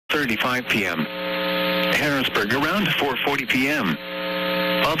4:35 p.m. Harrisburg around 4:40 p.m.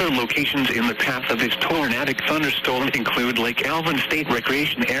 Other locations in the path of this tornadic thunderstorm include Lake Alvin State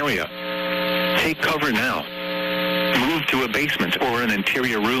Recreation Area. Take cover now. Move to a basement or an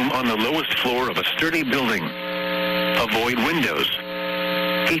interior room on the lowest floor of a sturdy building. Avoid windows.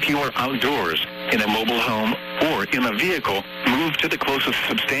 If you are outdoors, in a mobile home, or in a vehicle, move to the closest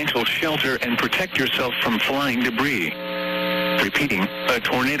substantial shelter and protect yourself from flying debris. Repeating, a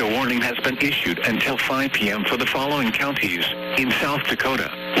tornado warning has been issued until 5 p.m. for the following counties in South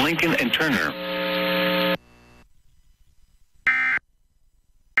Dakota: Lincoln and Turner.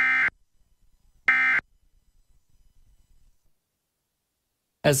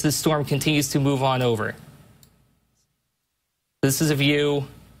 As this storm continues to move on over. This is a view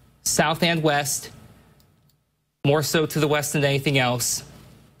south and west, more so to the west than anything else.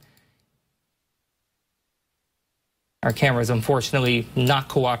 Our camera is unfortunately not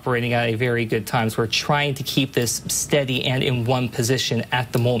cooperating at a very good time, so we're trying to keep this steady and in one position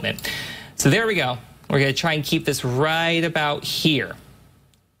at the moment. So there we go. We're going to try and keep this right about here.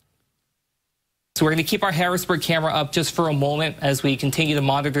 So we're going to keep our Harrisburg camera up just for a moment as we continue to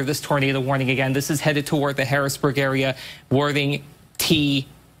monitor this tornado warning. Again, this is headed toward the Harrisburg area, Worthing, T.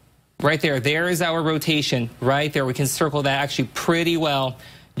 Right there. There is our rotation right there. We can circle that actually pretty well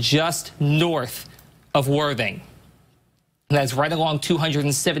just north of Worthing. That's right along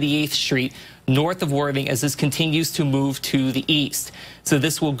 278th Street, north of Worthing, as this continues to move to the east. So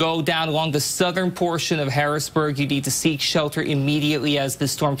this will go down along the southern portion of Harrisburg. You need to seek shelter immediately as the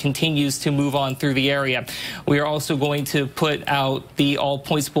storm continues to move on through the area. We are also going to put out the all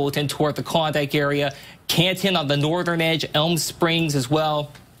points bulletin toward the Klondike area, Canton on the northern edge, Elm Springs as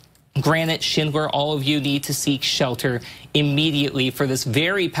well. Granite, Schindler, all of you need to seek shelter immediately for this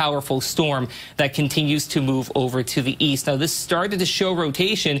very powerful storm that continues to move over to the east. Now, this started to show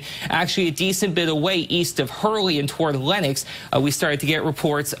rotation actually a decent bit away east of Hurley and toward Lenox. We started to get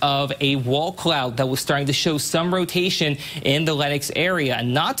reports of a wall cloud that was starting to show some rotation in the Lenox area.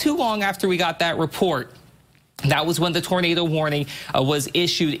 And not too long after we got that report, that was when the tornado warning was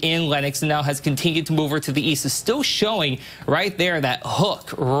issued in Lenox and now has continued to move over to the east. It's still showing right there that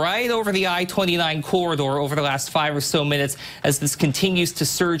hook right over the I-29 corridor over the last 5 or so minutes as this continues to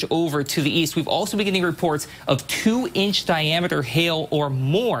surge over to the east. We've also been getting reports of 2-inch diameter hail or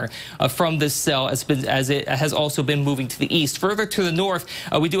more from this cell as it has also been moving to the east. Further to the north,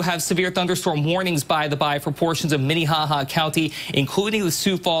 we do have severe thunderstorm warnings by for portions of Minnehaha County, including the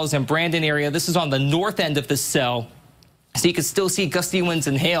Sioux Falls and Brandon area. This is on the north end of the cell. So you can still see gusty winds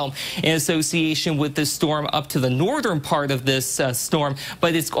and hail in association with this storm up to the northern part of this storm,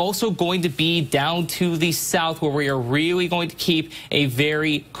 but it's also going to be down to the south where we are really going to keep a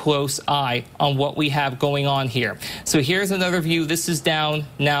very close eye on what we have going on here. So here's another view. This is down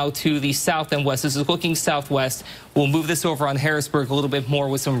now to the south and west. This is looking southwest. We'll move this over on Harrisburg a little bit more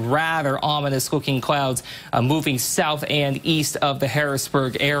with some rather ominous looking clouds moving south and east of the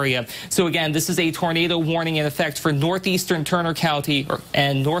Harrisburg area. So again, this is a tornado warning in effect for northeastern Turner County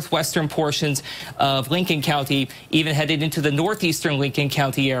and northwestern portions of Lincoln County, even headed into the northeastern Lincoln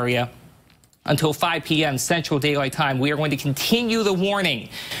County area. Until 5 p.m. Central Daylight Time, we are going to continue the warning.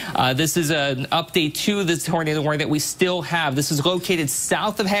 This is an update to the tornado warning that we still have. This is located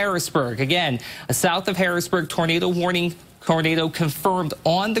south of Harrisburg. Again, a south of Harrisburg tornado warning. Tornado confirmed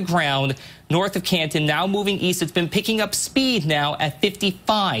on the ground north of Canton, now moving east. It's been picking up speed now at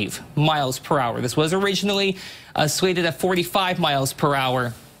 55 miles per hour. This was originally slated at 45 miles per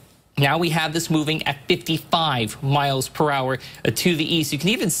hour. Now we have this moving at 55 miles per hour to the east. You can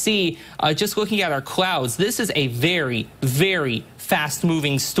even see, just looking at our clouds, this is a very, very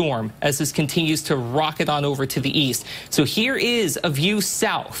fast-moving storm as this continues to rocket on over to the east. So here is a view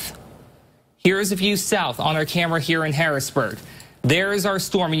south. Here is a view south on our camera here in Harrisburg. There is our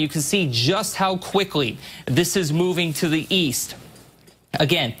storm, and you can see just how quickly this is moving to the east.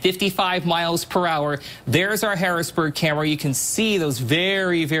 Again, 55 miles per hour. There's our Harrisburg camera. You can see those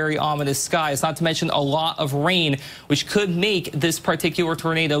very, very ominous skies, not to mention a lot of rain, which could make this particular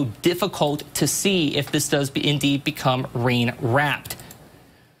tornado difficult to see if this does indeed become rain-wrapped.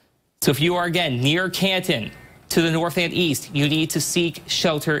 So if you are, again, near Canton, to the north and east, you need to seek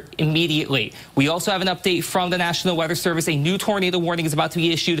shelter immediately. We also have an update from the National Weather Service. A new tornado warning is about to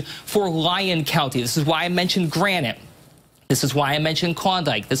be issued for Lyon County. This is why I mentioned Granite. This is why I mentioned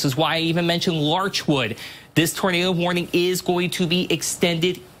Klondike. This is why I even mentioned Larchwood. This tornado warning is going to be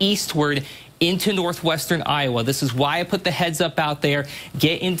extended eastward into northwestern Iowa. This is why I put the heads up out there.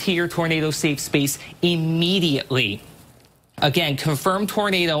 Get into your tornado safe space immediately. Again, confirmed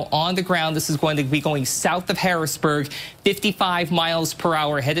tornado on the ground. This is going to be going south of Harrisburg, 55 miles per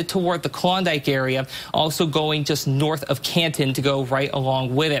hour, headed toward the Klondike area, also going just north of Canton to go right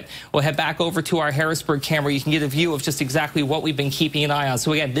along with it. We'll head back over to our Harrisburg camera. You can get a view of just exactly what we've been keeping an eye on.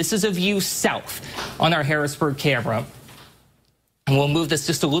 So again, this is a view south on our Harrisburg camera. And we'll move this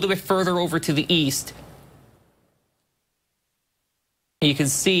just a little bit further over to the east. You can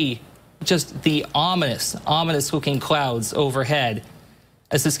see just the ominous looking clouds overhead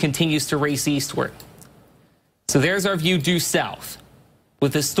as this continues to race eastward. So there's our view due south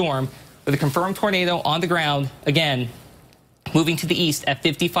with this storm, with a confirmed tornado on the ground, again, moving to the east at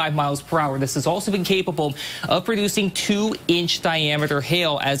 55 miles per hour. This has also been capable of producing 2-inch diameter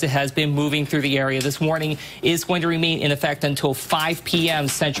hail as it has been moving through the area. This warning is going to remain in effect until 5 p.m.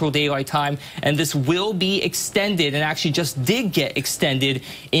 Central Daylight Time, and this will be extended, and actually just did get extended,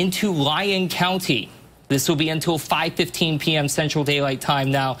 into Lyon County. This will be until 5:15 p.m. Central Daylight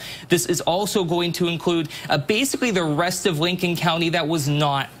Time. Now, this is also going to include basically the rest of Lincoln County that was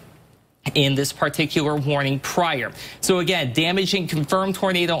not in this particular warning prior. So again, damaging confirmed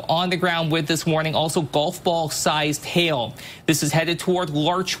tornado on the ground with this warning. Also golf ball sized hail. This is headed toward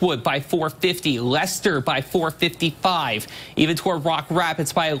Larchwood by 4:50, Lester by 4:55, even toward Rock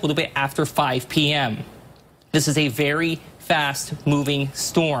Rapids by a little bit after 5 p.m. This is a very fast moving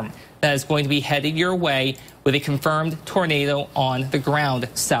storm that is going to be headed your way with a confirmed tornado on the ground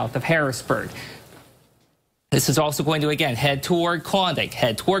south of Harrisburg. This is also going to, again, head toward Klondike,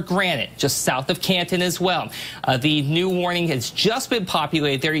 head toward Granite, just south of Canton as well. The new warning has just been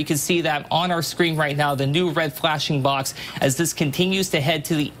populated there. You can see that on our screen right now, the new red flashing box, as this continues to head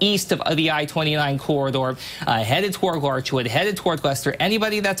to the east of the I-29 corridor, headed toward Larchwood, headed toward Lester.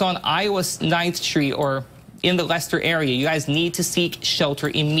 Anybody that's on Iowa 9th Street or in the Lester area, you guys need to seek shelter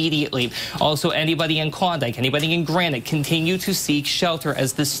immediately. Also, anybody in Klondike, anybody in Granite, continue to seek shelter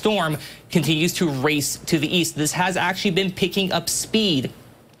as the storm continues to race to the east. This has actually been picking up speed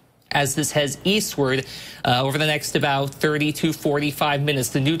as this heads eastward over the next about 30 to 45 minutes.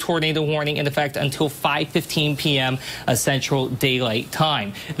 The new tornado warning in effect until 5:15 p.m. Central Daylight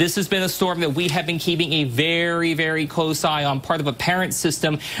Time. This has been a storm that we have been keeping a very, very close eye on, part of a parent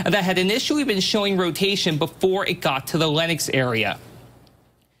system that had initially been showing rotation before it got to the Lenox area.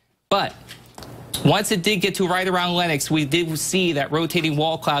 But once it did get to right around Lenox, we did see that rotating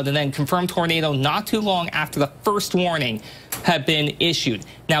wall cloud and then confirmed tornado not too long after the first warning had been issued.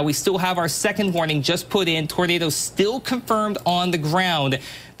 Now, we still have our second warning just put in. Tornado still confirmed on the ground.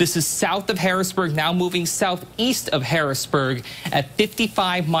 This is south of Harrisburg, now moving southeast of Harrisburg at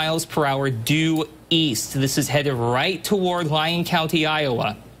 55 miles per hour due east. This is headed right toward Lyon County,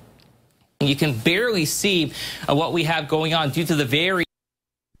 Iowa. You can barely see what we have going on due to the very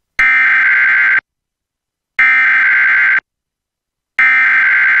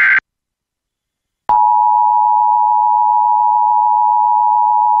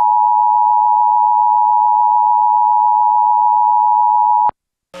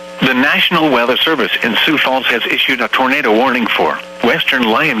The National Weather Service in Sioux Falls has issued a tornado warning for western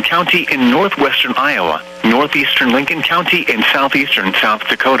Lyon County in northwestern Iowa, northeastern Lincoln County in southeastern South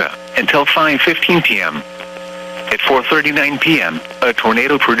Dakota until 5:15 p.m. At 4:39 p.m., a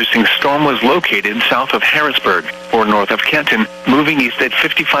tornado-producing storm was located south of Harrisburg or north of Kenton, moving east at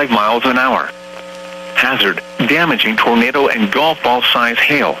 55 miles an hour. Hazard: damaging tornado and golf ball-size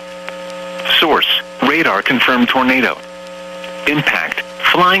hail. Source: radar-confirmed tornado. Impact: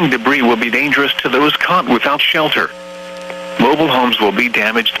 flying debris will be dangerous to those caught without shelter. Mobile homes will be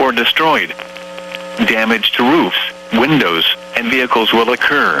damaged or destroyed. Damage to roofs, windows, and vehicles will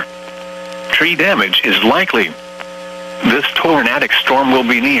occur. Tree damage is likely. This tornadic storm will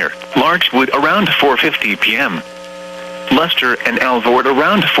be near Larchwood around 4:50 p.m. Lester and Alvord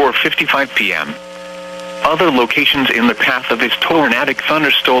around 4:55 p.m. Other locations in the path of this tornadic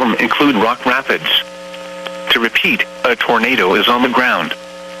thunderstorm include Rock Rapids. To repeat, a tornado is on the ground.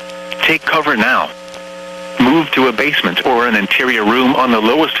 Take cover now. Move to a basement or an interior room on the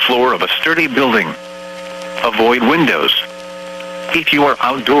lowest floor of a sturdy building. Avoid windows. If you are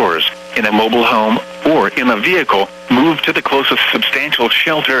outdoors, in a mobile home, or in a vehicle, move to the closest substantial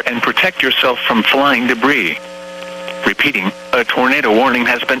shelter and protect yourself from flying debris. Repeating, a tornado warning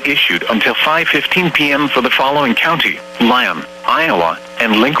has been issued until 5:15 p.m. for the following county: Lyon, Iowa,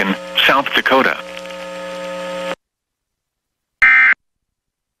 and Lincoln, South Dakota.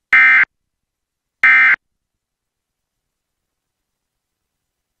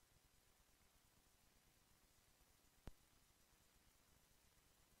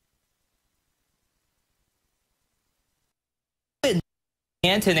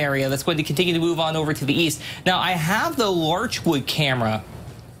 Canton area that's going to continue to move on over to the east. Now, I have the Larchwood camera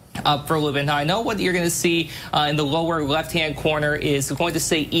up for a little bit. Now, I know what you're going to see in the lower left-hand corner is going to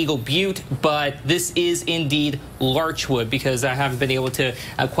say Eagle Butte, but this is indeed Larchwood because I haven't been able to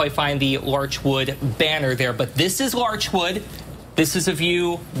quite find the Larchwood banner there. But this is Larchwood. This is a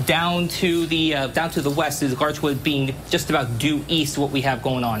view down to the west. Is Larchwood being just about due east of what we have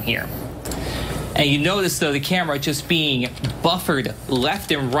going on here. And you notice, though, the camera just being buffered left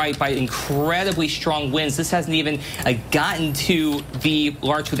and right by incredibly strong winds. This hasn't even gotten to the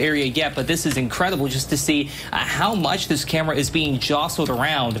Larchwood area yet, but this is incredible just to see how much this camera is being jostled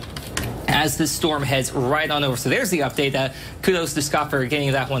around as this storm heads right on over. So there's the update. Kudos to Scott for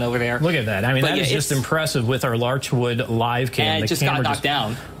getting that one over there. Look at that. I mean, that is just impressive with our Larchwood live cam. And it just got knocked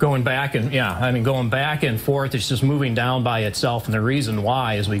down. Going back and, going back and forth. It's just moving down by itself. And the reason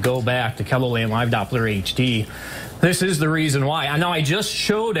why, as we go back to KELO Live Doppler HD, this is the reason why. I know I just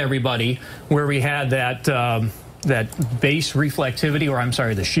showed everybody where we had that base reflectivity, or I'm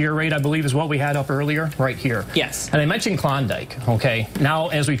sorry, the shear rate, I believe is what we had up earlier, right here. Yes. And I mentioned Klondike, okay? Now,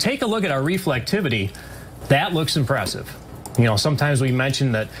 as we take a look at our reflectivity, that looks impressive. You know, sometimes we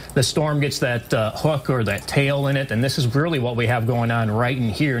mention that the storm gets that hook or that tail in it, and this is really what we have going on right in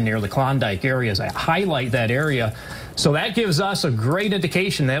here near the Klondike area as I highlight that area. So that gives us a great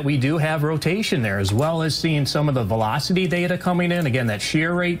indication that we do have rotation there, as well as seeing some of the velocity data coming in. Again, that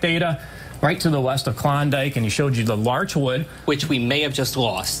shear rate data right to the west of Klondike, and he showed you the Larchwood. Which we may have just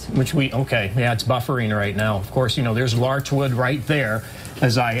lost. Okay, yeah, it's buffering right now. Of course, you know, there's Larchwood right there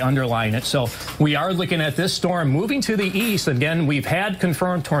as I underline it. So we are looking at this storm moving to the east. Again, we've had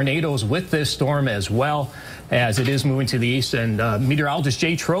confirmed tornadoes with this storm as well, as it is moving to the east. And meteorologist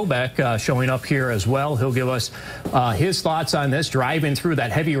Jay Trobeck showing up here as well. He'll give us his thoughts on this, driving through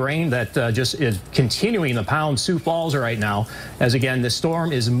that heavy rain that just is continuing to pound Sioux Falls right now. As again, this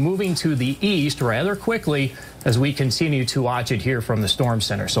storm is moving to the east rather quickly as we continue to watch it here from the Storm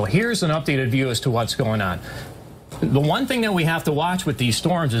Center. So here's an updated view as to what's going on. The one thing that we have to watch with these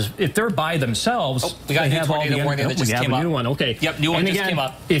storms is if they're by themselves, we got a new tornado warning that just came up. We have a new one, okay. Yep, new one just came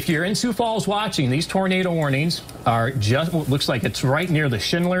up. If you're in Sioux Falls watching, these tornado warnings are just, looks like it's right near the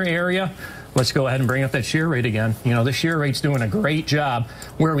Schindler area. Let's go ahead and bring up that shear rate again. You know, the shear rate's doing a great job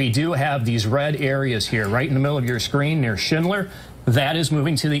where we do have these red areas here right in the middle of your screen near Schindler. That is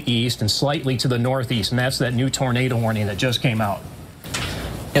moving to the east and slightly to the northeast, and that's that new tornado warning that just came out.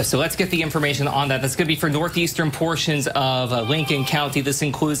 Yeah, so let's get the information on that. That's going to be for northeastern portions of Lincoln County. This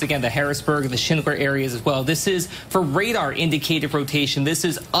includes, again, the Harrisburg, the Schindler areas as well. This is for radar indicated rotation. This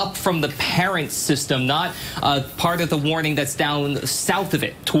is up from the parent system, not part of the warning that's down south of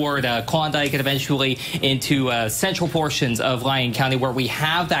it toward Klondike and eventually into central portions of Lyon County where we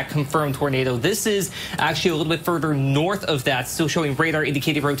have that confirmed tornado. This is actually a little bit further north of that, still showing radar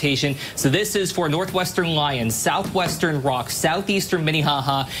indicated rotation. So this is for northwestern Lyon, southwestern Rock, southeastern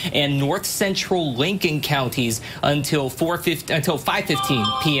Minnehaha, and north central Lincoln counties until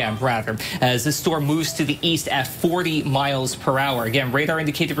 5:15 p.m. rather, as this storm moves to the east at 40 miles per hour. Again, radar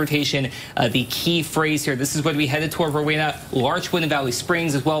indicated rotation, the key phrase here. This is going to be headed toward Rowena, Larchwood, and Valley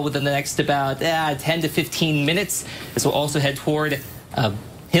Springs as well within the next about 10 to 15 minutes. This will also head toward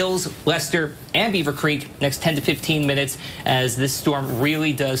Hills, Lester, and Beaver Creek next 10 to 15 minutes as this storm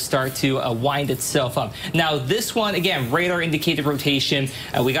really does start to wind itself up. Now, this one, again, radar indicated rotation.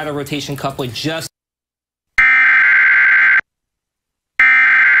 We got a rotation couplet just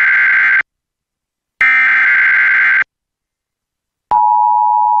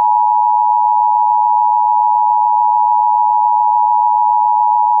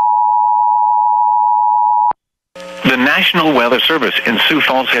The National Weather Service in Sioux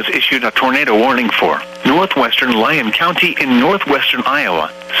Falls has issued a tornado warning for northwestern Lyon County in northwestern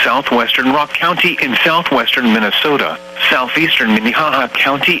Iowa, southwestern Rock County in southwestern Minnesota, southeastern Minnehaha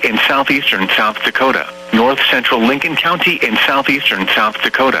County in southeastern South Dakota, north central Lincoln County in southeastern South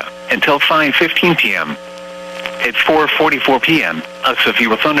Dakota, until 5:15 p.m. At 4:44 p.m., a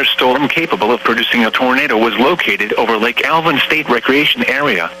severe thunderstorm capable of producing a tornado was located over Lake Alvin State Recreation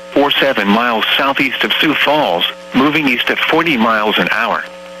Area, 7 miles southeast of Sioux Falls, moving east at 40 miles an hour.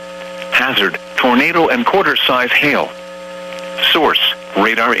 Hazard, tornado and quarter-size hail. Source,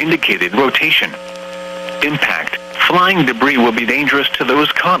 radar indicated rotation. Impact, flying debris will be dangerous to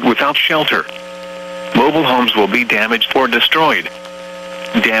those caught without shelter. Mobile homes will be damaged or destroyed.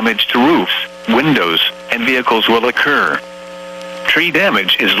 Damage to roofs, windows, and vehicles will occur. Tree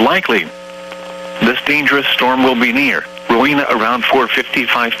damage is likely. This dangerous storm will be near Rowena around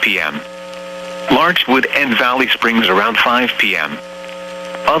 4:55 p.m. Larchwood and Valley Springs around 5 p.m.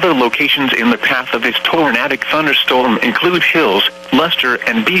 Other locations in the path of this tornadic thunderstorm include Hills, Lester,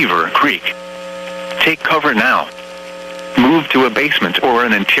 and Beaver Creek. Take cover now. Move to a basement or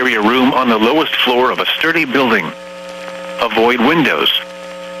an interior room on the lowest floor of a sturdy building. Avoid windows.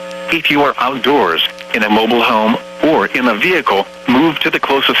 If you are outdoors, in a mobile home, or in a vehicle, move to the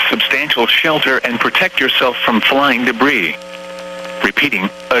closest substantial shelter and protect yourself from flying debris. Repeating,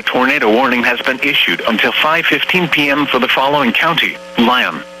 a tornado warning has been issued until 5:15 p.m. for the following county: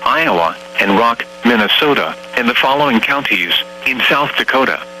 Lyon, Iowa, and Rock, Minnesota, and the following counties in South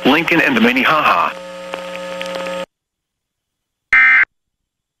Dakota: Lincoln and Minnehaha.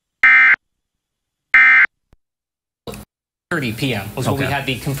 30 p.m. was when we had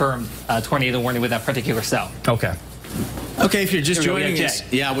the confirmed tornado warning with that particular cell. Okay. Okay, if you're just joining us,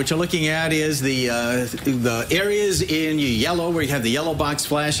 yeah, what you're looking at is the areas in yellow where you have the yellow box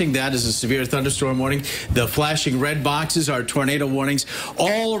flashing. That is a severe thunderstorm warning. The flashing red boxes are tornado warnings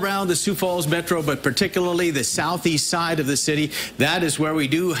all around the Sioux Falls metro, but particularly the southeast side of the city. That is where we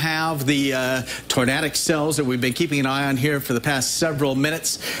do have the tornadic cells that we've been keeping an eye on here for the past several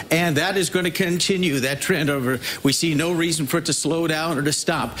minutes, and that is going to continue that trend over. We see no reason for it to slow down or to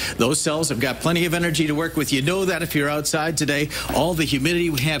stop. Those cells have got plenty of energy to work with. You know that if you're outside today, all the humidity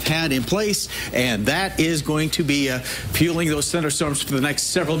we have had in place, and that is going to be fueling those thunderstorms for the next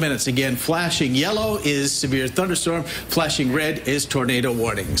several minutes. Again, flashing yellow is severe thunderstorm, flashing red is tornado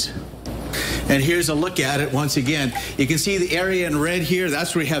warnings. And here's a look at it once again. You can see the area in red here.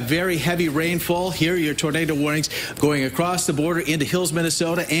 That's where we have very heavy rainfall. Here are your tornado warnings going across the border into Hills,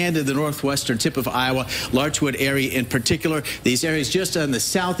 Minnesota, and in the northwestern tip of Iowa, Larchwood area in particular. These areas just on the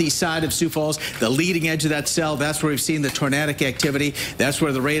southeast side of Sioux Falls, the leading edge of that cell, that's where we've seen the tornadic activity. That's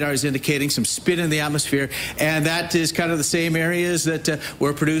where the radar is indicating some spin in the atmosphere. And that is kind of the same areas that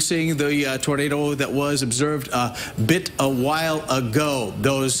were producing the tornado that was observed a while ago.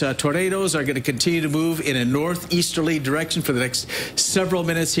 Those tornadoes are going to continue to move in a northeasterly direction for the next several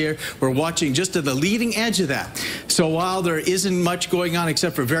minutes here. We're watching just at the leading edge of that. So while there isn't much going on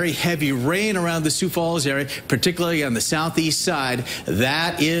except for very heavy rain around the Sioux Falls area, particularly on the southeast side,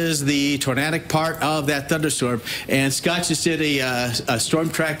 that is the tornadic part of that thunderstorm. And Scott just did a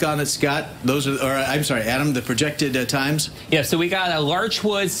storm track on it. Scott, those are, or I'm sorry, Adam, the projected times? Yeah, so we got a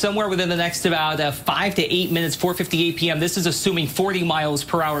Larchwood somewhere within the next about 5 to 8 minutes, 4:58 p.m. This is assuming 40 miles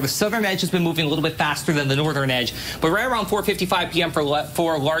per hour. The southern edge has been moving a little bit faster than the northern edge, but right around 4:55 p.m. for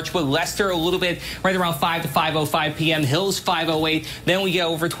Larchwood. Lester a little bit right around 5 to 5:05 p.m. Hills 5:08. Then we get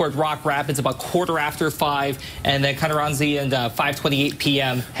over toward Rock Rapids about quarter after 5, and then kind of runs the end 5:28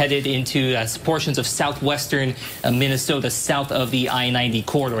 p.m. headed into portions of southwestern Minnesota, south of the I-90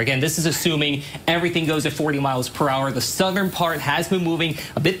 corridor. Again, this is assuming everything goes at 40 miles per hour. The southern part has been moving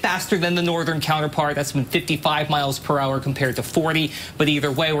a bit faster than the northern counterpart. That's been 55 miles per hour compared to 40. But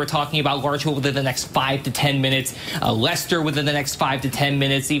either way, we're talking about Larchwood within the next 5 to 10 minutes, Lester within the next 5 to 10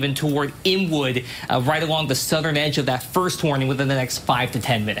 minutes, even toward Inwood, right along the southern edge of that first warning within the next 5 to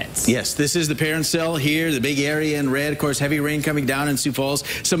 10 minutes. Yes, this is the parent cell here, the big area in red. Of course, heavy rain coming down in Sioux Falls,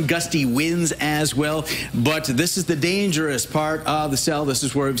 some gusty winds as well. But this is the dangerous part of the cell. This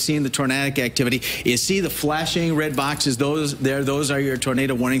is where we've seen the tornadic activity. You see the flashing red boxes, those are your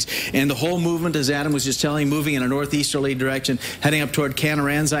tornado warnings. And the whole movement, as Adam was just telling, moving in a northeasterly direction, heading up toward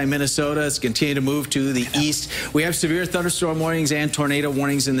Canaranzi, Minnesota. It's continuing to move to the east. We have severe thunderstorm warnings and tornado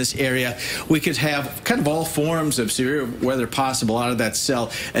warnings in this area. We could have kind of all forms of severe weather possible out of that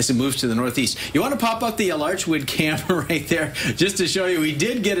cell as it moves to the northeast. You want to pop up the Larchwood camera right there just to show you we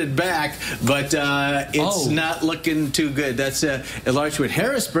did get it back, but it's not looking too good. That's Larchwood.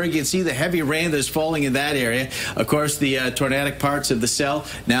 Harrisburg, you can see the heavy rain that's falling in that area. Of course, the tornadic parts of the cell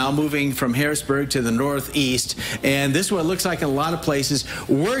now moving from Harrisburg to the northeast. And this one looks like in a lot of places.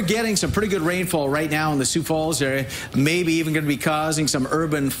 We're getting some pretty good rainfall right now in the Sioux Falls area, maybe even going to be causing some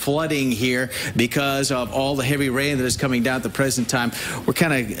urban flooding here because of all the heavy rain that is coming down at the present time. We're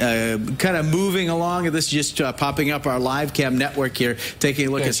kind of moving along, and this is just popping up our live cam network here, taking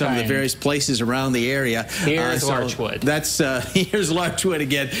a look at some of the various places around the area. Here's Larchwood. That's here's Larchwood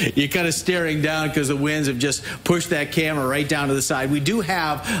again. You're kind of staring down because the winds have just pushed that camera right down to the side. We do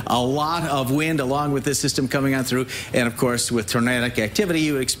have a lot of wind along with this system coming on through, and of course with tornadic activity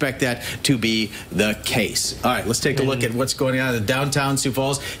you would expect that to be the case. All right, let's take a look at what's going on in downtown Sioux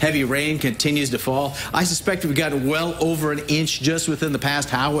Falls. Heavy rain continues to fall. I suspect fact, we've gotten well over an inch just within the past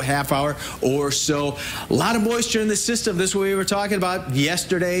half hour or so. A lot of moisture in the system. This is what we were talking about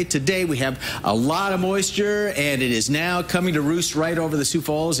yesterday. Today, we have a lot of moisture, and it is now coming to roost right over the Sioux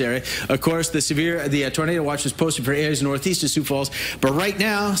Falls area. Of course, the tornado watch was posted for areas northeast of Sioux Falls, but right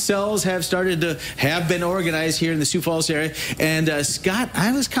now, cells have been organized here in the Sioux Falls area. And Scott,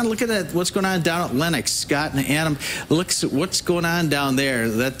 I was kind of looking at what's going on down at Lennox. Scott and Adam, looks what's going on down there.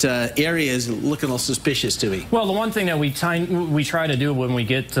 That area is looking a little suspicious to me. Well, the one thing that we try to do when we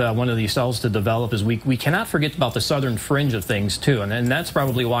get one of these cells to develop is we cannot forget about the southern fringe of things too, and that's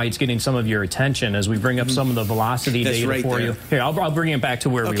probably why it's getting some of your attention as we bring up some of the velocity data for you. Here, I'll bring it back to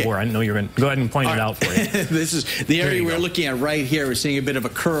where we were. I know you're going to go ahead and point it out for you. This is the area we're looking at right here. We're seeing a bit of a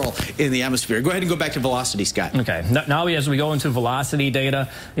curl in the atmosphere. Go ahead and go back to velocity, Scott. Okay. Now as we go into velocity data,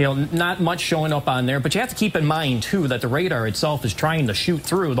 not much showing up on there, but you have to keep in mind too that the radar itself is trying to shoot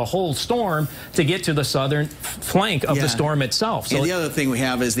through the whole storm to get to the southern flank of the storm itself. So the other thing we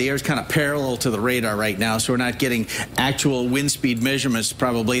have is the air is kind of parallel to the radar right now, so we're not getting actual wind speed measurements,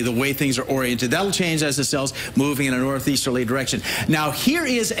 probably the way things are oriented. That'll change as the cell's moving in a northeasterly direction. Now, here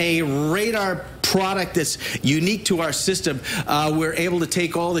is a radar product that's unique to our system. We're able to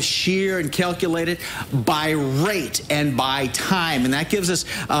take all the shear and calculate it by rate and by time, and that gives us,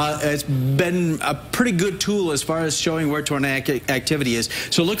 it's been a pretty good tool as far as showing where tornadic activity is.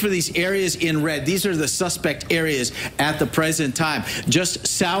 So look for these areas in red. These are the suspect areas at the present time. Just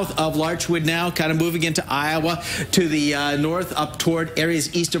south of Larchwood now, kind of moving into Iowa, to the north up toward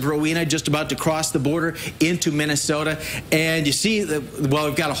areas east of Rowena, just about to cross the border into Minnesota. And you see, well,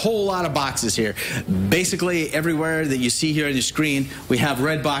 we've got a whole lot of boxes here. Basically, everywhere that you see here on your screen, we have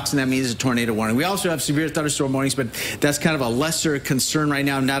red box, and that means a tornado warning. We also have severe thunderstorm warnings, but that's kind of a lesser concern right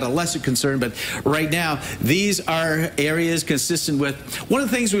now. Not a lesser concern, but right now, these are areas consistent with one of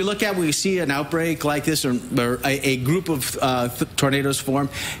the things we look at when we see an outbreak like this, or a group of tornadoes form.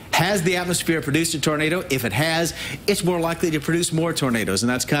 Has the atmosphere produced a tornado? If it has, it's more likely to produce more tornadoes, and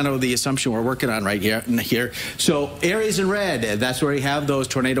that's kind of the assumption we're working on right here. So areas in red, that's where we have those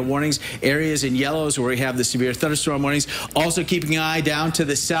tornado warnings. Areas in yellow is where we have the severe thunderstorm warnings. Also keeping an eye down to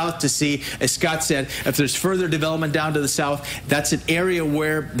the south to see, as Scott said, if there's further development down to the south, that's an area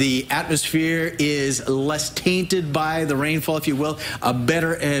where the atmosphere is less tainted by the rainfall, if you will,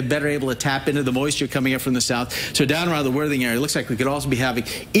 better able to tap into the moisture coming up from the south. So down around the Worthing area, it looks like we could also be having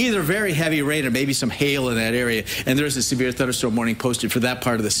either very heavy rain or maybe some hail in that area, and there's a severe thunderstorm warning posted for that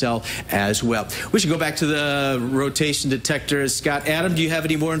part of the cell as well. We should go back to the rotation detectors. Scott, Adam, do you have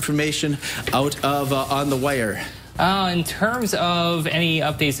any more information out of on the wire? In terms of any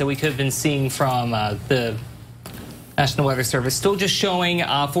updates that we could have been seeing from the National Weather Service, still just showing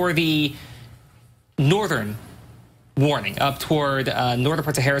for the northern warning up toward northern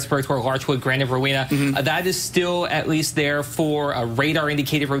parts of Harrisburg, toward Larchwood, Grand and Rowena. That is still at least there for a radar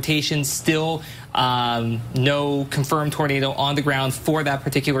indicated rotation. Still no confirmed tornado on the ground for that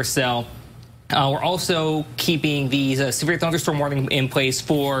particular cell. We're also keeping the severe thunderstorm warning in place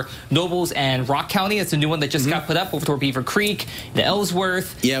for Nobles and Rock County. It's a new one that just got put up over toward Beaver Creek, the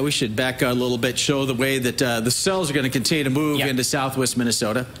Ellsworth. Yeah, we should back out a little bit, show the way that the cells are going to continue to move into southwest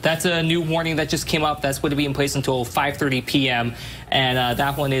Minnesota. That's a new warning that just came up. That's going to be in place until 5:30 p.m. And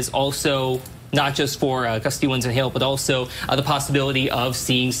that one is also not just for gusty winds and hail, but also the possibility of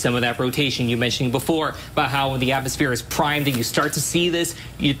seeing some of that rotation you mentioned before about how when the atmosphere is primed and you start to see this,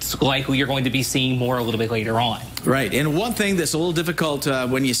 it's likely you're going to be seeing more a little bit later on. Right, and one thing that's a little difficult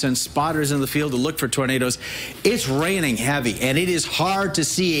when you send spotters in the field to look for tornadoes, it's raining heavy, and it is hard to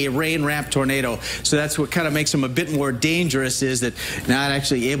see a rain-wrapped tornado. So that's what kind of makes them a bit more dangerous, is that not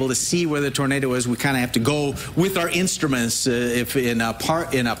actually able to see where the tornado is. We kind of have to go with our instruments, if in a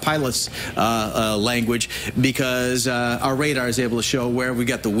pilot's language, because our radar is able to show where we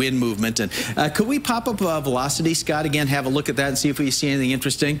got the wind movement. And could we pop up velocity, Scott, again, have a look at that and see if we see anything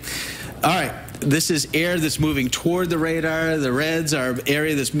interesting? All right. This is air that's moving toward the radar. The reds are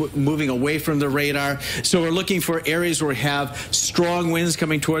area that's moving away from the radar. So we're looking for areas where we have strong winds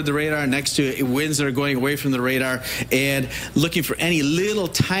coming toward the radar next to winds that are going away from the radar, and looking for any little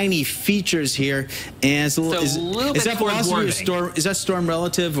tiny features here. And it's a little, is that velocity or storm? Is that storm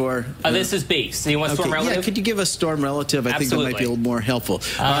relative or? This is base. You want storm relative? Yeah, could you give us storm relative? I think that might be a little more helpful.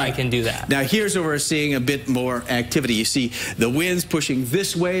 I can do that. Now here's where we're seeing a bit more activity. You see the winds pushing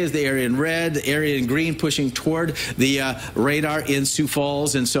this way is the area in red. The area in green pushing toward the radar in Sioux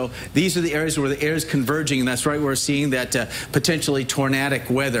Falls. And so these are the areas where the air is converging, and that's right where we're seeing that potentially tornadic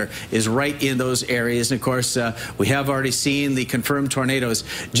weather is right in those areas. And of course, we have already seen the confirmed tornadoes.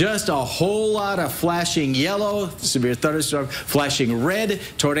 Just a whole lot of flashing yellow, severe thunderstorm, flashing red,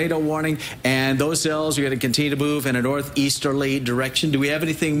 tornado warning, and those cells are going to continue to move in a northeasterly direction. Do we have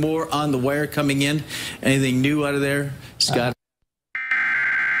anything more on the wire coming in? Anything new out of there, Scott?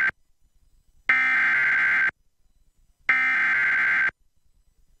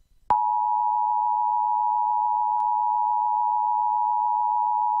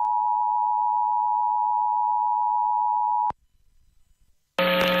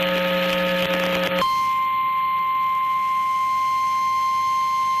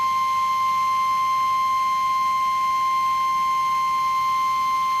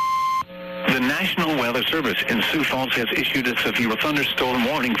 The National Weather Service in Sioux Falls has issued a severe thunderstorm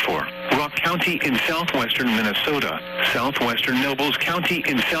warning for Rock County in southwestern Minnesota, southwestern Nobles County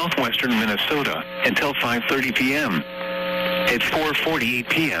in southwestern Minnesota until 5:30 p.m. At 4:48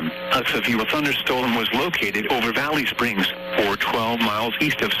 p.m., a severe thunderstorm was located over Valley Springs, or 12 miles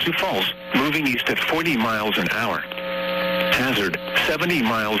east of Sioux Falls, moving east at 40 miles an hour. Hazard, 70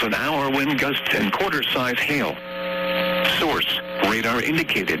 miles an hour wind gusts and quarter-size hail. Source, radar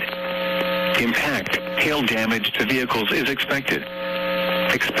indicated. Impact, hail damage to vehicles is expected.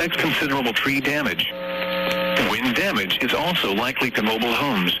 Expect considerable tree damage. Wind damage is also likely to mobile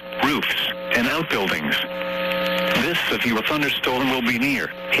homes, roofs, and outbuildings. This severe thunderstorm will be near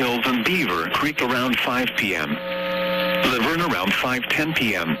Hills and Beaver Creek around 5 p.m., Laverne around 5:10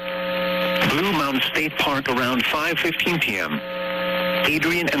 p.m., Blue Mountain State Park around 5:15 p.m.,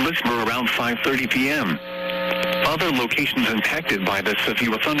 Adrian and Lismer around 5:30 p.m. Other locations impacted by the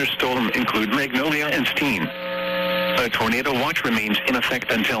severe thunderstorm include Magnolia and Steen. A tornado watch remains in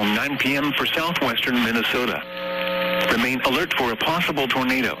effect until 9 p.m. for southwestern Minnesota. Remain alert for a possible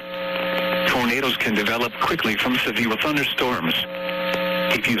tornado. Tornadoes can develop quickly from severe thunderstorms.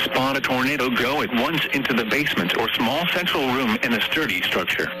 If you spot a tornado, go at once into the basement or small central room in a sturdy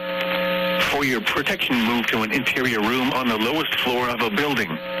structure. For your protection, move to an interior room on the lowest floor of a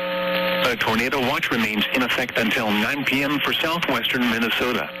building. A tornado watch remains in effect until 9 p.m. for southwestern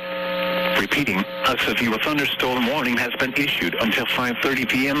Minnesota. Repeating, a severe thunderstorm warning has been issued until 5:30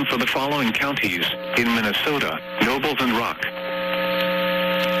 p.m. for the following counties in Minnesota: Nobles and Rock.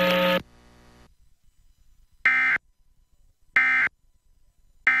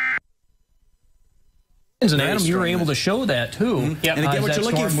 And Adam, you were able to show that too. Yep. And again, what you're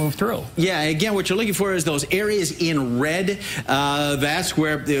looking for, move through. Yeah, again, what you're looking for is those areas in red. That's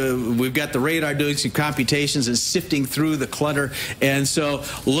where we've got the radar doing some computations and sifting through the clutter. And so,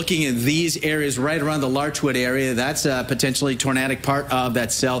 looking at these areas right around the Larchwood area, that's a potentially tornadic part of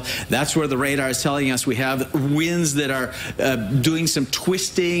that cell. That's where the radar is telling us we have winds that are doing some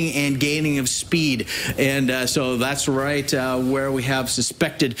twisting and gaining of speed. And so that's right where we have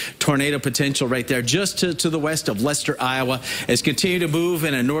suspected tornado potential right there, just to the west of Lester, Iowa. It's continued to move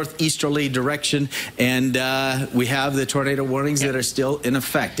in a northeasterly direction, and we have the tornado warnings that are still in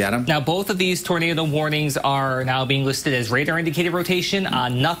effect. Adam? Now, both of these tornado warnings are now being listed as radar indicated rotation.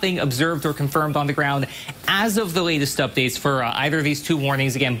 Nothing observed or confirmed on the ground as of the latest updates for either of these two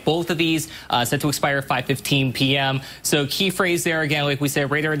warnings. Again, both of these set to expire at 5:15 p.m. So key phrase there, again, like we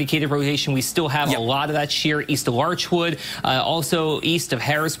said, radar indicated rotation. We still have a lot of that shear east of Larchwood, also east of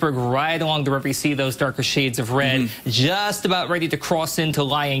Harrisburg, right along the river. You see those darker shades of red, just about ready to cross into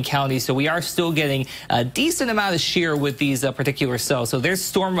Lyon County. So we are still getting a decent amount of shear with these particular cells. So there's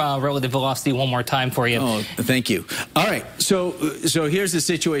storm relative velocity one more time for you. Oh, thank you. All right, so here's the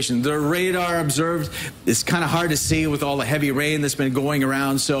situation. The radar observed, it's kind of hard to see with all the heavy rain that's been going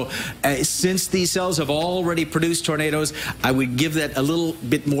around. So since these cells have already produced tornadoes, I would give that a little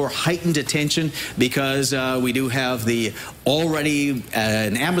bit more heightened attention, because we do have the already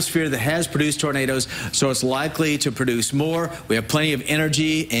an atmosphere that has produced tornadoes, so it's likely to produce more. We have plenty of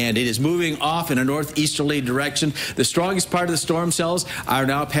energy, and it is moving off in a northeasterly direction. The strongest part of the storm cells are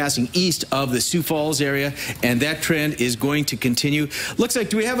now passing east of the Sioux Falls area, and that trend is going to continue. Looks like,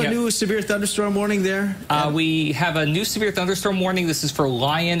 do we have a new severe thunderstorm warning there? We have a new severe thunderstorm warning. This is for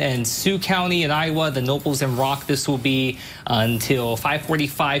Lyon and Sioux County in Iowa, the Nobles and Rock. This will be until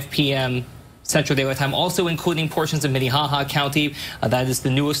 5:45 p.m. Central Daylight Time, also including portions of Minnehaha County. That is the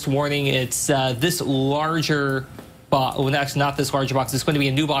newest warning. It's this larger box. Well, actually, not this larger box. It's going to be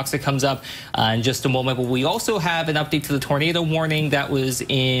a new box that comes up in just a moment. But we also have an update to the tornado warning that was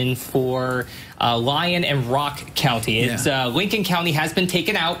in for Lyon and Rock County. It's Lincoln County has been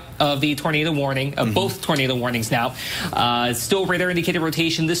taken out of the tornado warning, both tornado warnings now. It's still radar indicated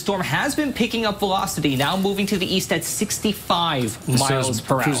rotation. This storm has been picking up velocity, now moving to the east at 65 miles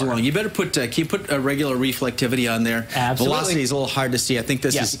per hour. Along. You better put, can you put a regular reflectivity on there? Absolutely. Velocity is a little hard to see. I think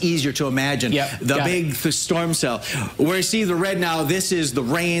this is easier to imagine. The big storm cell. Where you see the red now, this is the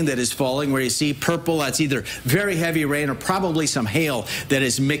rain that is falling. Where you see purple, that's either very heavy rain or probably some hail that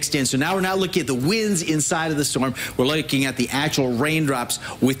is mixed in. So now we're not looking at the winds inside of the storm. We're looking at the actual raindrops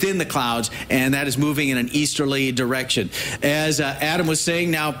within the clouds, and that is moving in an easterly direction. As Adam was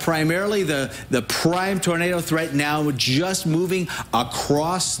saying, now primarily the prime tornado threat now just moving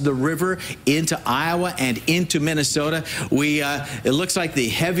across the river into Iowa and into Minnesota. It looks like the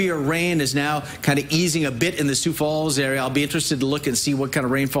heavier rain is now kind of easing a bit in the Sioux Falls area. I'll be interested to look and see what kind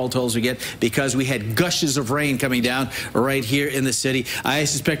of rainfall totals we get, because we had gushes of rain coming down right here in the city. I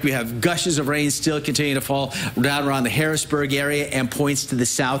suspect we have gushes of rain still continuing to fall down around the Harrisburg area and points to the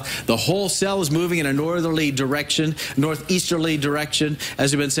south. The whole cell is moving in a northerly direction, northeasterly direction,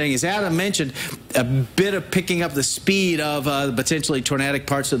 as we've been saying. As Adam mentioned, a bit of picking up the speed of potentially tornadic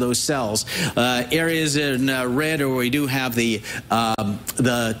parts of those cells. Areas in red where we do have the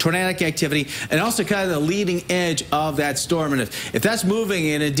tornadic activity, and also kind of the leading edge of that storm. And if that's moving,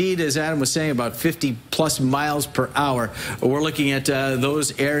 and indeed, as Adam was saying, about 50+ miles per hour, we're looking at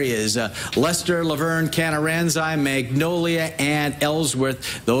those areas. Lester, Laverne, Canaranzi, Magnolia, and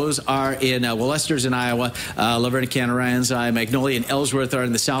Ellsworth. Those are in, well, Lester's in Iowa. Laverne, Canaranzi, Magnolia, and Ellsworth are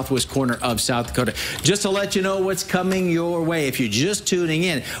in the southwest corner of South Dakota. Just to let you know what's coming your way, if you're just tuning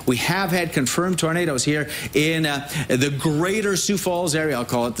in, we have had confirmed tornadoes here in the greater Sioux Falls area, I'll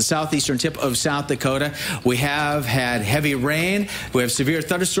call it, the southeastern tip of South Dakota. We have had heavy rain. We have severe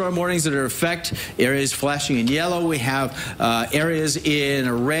thunderstorm warnings that are affect areas flashing in yellow. We have areas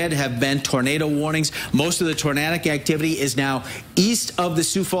in red have been tornado warnings. Most of the tornadic activity is now east of the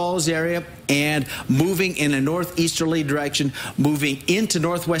Sioux Falls area and moving in a northeasterly direction, moving into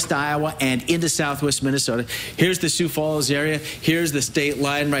northwest Iowa and into southwest Minnesota. Here's the Sioux Falls area. Here's the state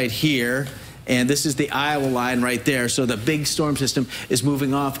line right here. And this is the Iowa line right there. So the big storm system is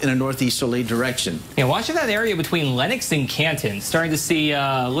moving off in a northeasterly direction. Yeah, watching that area between Lennox and Canton, starting to see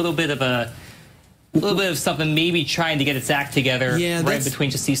a little bit of something maybe trying to get its act together right between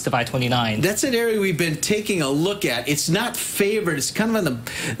just east of I-29. That's an area we've been taking a look at. It's not favored. It's kind of on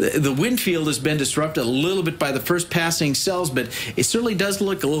the wind field has been disrupted a little bit by the first passing cells, but it certainly does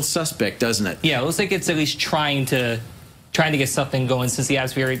look a little suspect, doesn't it? Yeah, it looks like it's at least trying to get something going, since the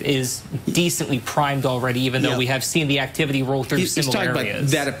atmosphere is decently primed already, even though we have seen the activity roll through similar areas. He's talking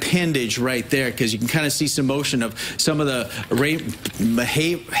about that appendage right there, because you can kind of see some motion of some of the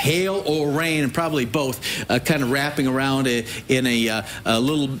hail or rain, and probably both, kind of wrapping around in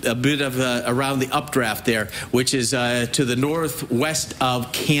a bit of around the updraft there, which is to the northwest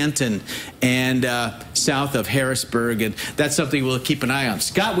of Canton and south of Harrisburg, and that's something we'll keep an eye on.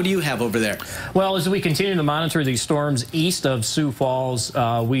 Scott, what do you have over there? Well, as we continue to monitor these storms east of Sioux Falls,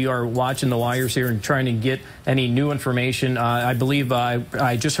 we are watching the wires here and trying to get any new information. I believe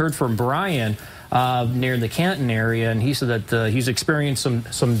I just heard from Brian near the Canton area, and he said that he's experienced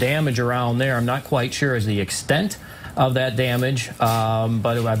some damage around there. I'm not quite sure as the extent of that damage, but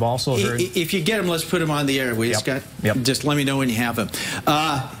I've also heard... If you get him, let's put him on the air, will you, Scott? Just let me know when you have him.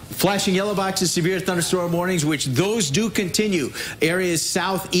 Flashing yellow boxes, severe thunderstorm warnings, which those do continue. Areas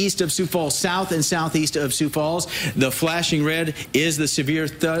southeast of Sioux Falls, south and southeast of Sioux Falls. The flashing red is the severe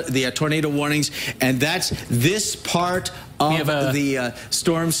tornado warnings, and that's this part of the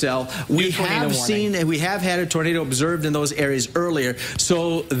storm cell. We have had a tornado observed in those areas earlier,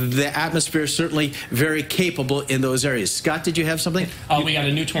 so the atmosphere is certainly very capable in those areas. Scott, did you have something? We got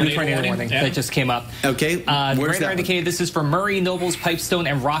a new tornado warning that just came up. Okay. Where's that indicated? This is for Murray, Nobles, Pipestone,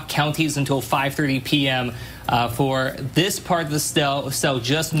 and Rock counties until 5:30 p.m. For this part of the cell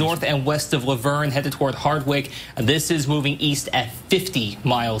just north and west of Laverne, headed toward Hardwick. This is moving east at 50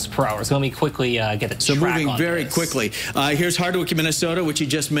 miles per hour. So let me quickly get a track on moving very quickly. Here's Hardwick, Minnesota, which you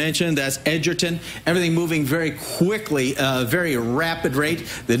just mentioned. That's Edgerton. Everything moving very quickly, very rapid rate.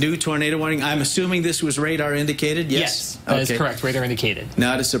 The new tornado warning. I'm assuming this was radar indicated. Yes, that is correct. Radar indicated.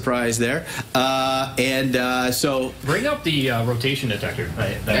 Not a surprise there. So bring up the rotation detector.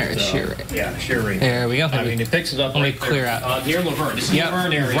 Yeah, shear rate. There we go. I mean, it picks it up. Let me clear out. Near Laverne. This is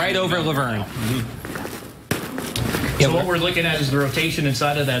Laverne area. Right over Laverne. So what we're looking at is the rotation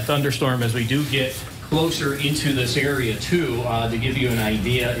inside of that thunderstorm as we do get closer into this area too. To give you an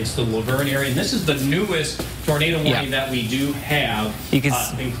idea, it's the Laverne area, and this is the newest tornado warning that we do have,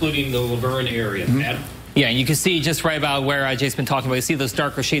 including the Laverne area. Yeah, and you can see just right about where Jay's been talking about. You see those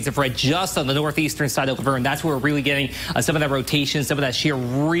darker shades of red just on the northeastern side of Laverne. That's where we're really getting some of that rotation, some of that shear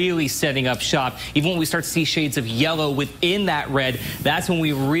really setting up shop. Even when we start to see shades of yellow within that red, that's when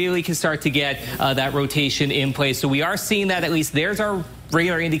we really can start to get that rotation in place. So we are seeing that at least. There's our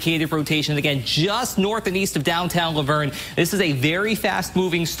radar indicated rotation, again, just north and east of downtown Laverne. This is a very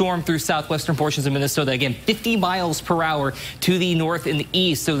fast-moving storm through southwestern portions of Minnesota. Again, 50 miles per hour to the north and the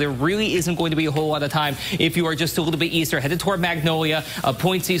east, so there really isn't going to be a whole lot of time if you are just a little bit east or headed toward Magnolia,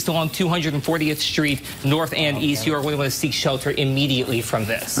 points east along 240th Street, north and east. You are going to want to seek shelter immediately from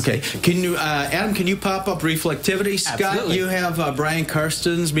this. Okay. Can you, Adam, can you pop up reflectivity? Scott, Absolutely. you have Brian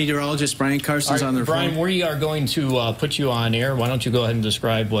Karstens, meteorologist Brian Karstens on the phone. Brian, we are going to put you on air. Why don't you go ahead and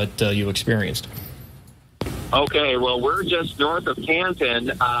describe what you experienced? Okay, well, we're just north of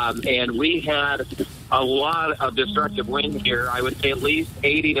Canton, and we had a lot of destructive wind here. I would say at least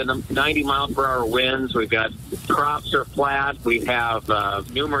 80 to 90 miles per hour winds. We've got crops are flat. We have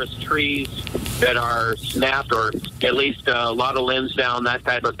numerous trees that are snapped, or at least a lot of limbs down, that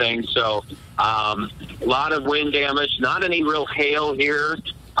type of thing. So a lot of wind damage. Not any real hail here,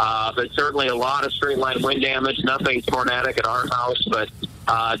 but certainly a lot of straight line wind damage. Nothing tornadic at our house, but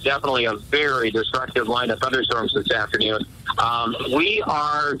definitely a very destructive line of thunderstorms this afternoon. We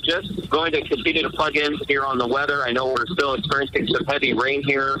are just going to continue to plug in here on the weather. I know we're still experiencing some heavy rain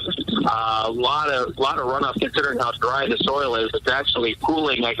here. A lot of runoff, considering how dry the soil is. It's actually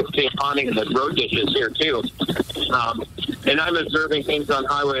cooling. I can see it ponding in the road ditches here too. And I'm observing things on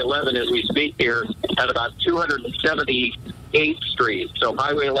Highway 11 as we speak here at about 278th Street. So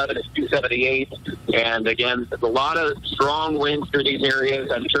Highway 11 is 278, and again, a lot of strong winds through these areas.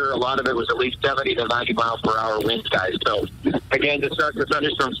 I'm sure a lot of it was at least 70 to 90 miles per hour winds, guys. So again, to start the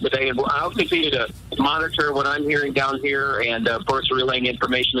thunderstorms today, and I'll continue to monitor what I'm hearing down here, and of course relaying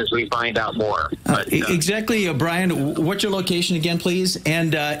information as we find out more. Exactly, Brian. What's your location again, please?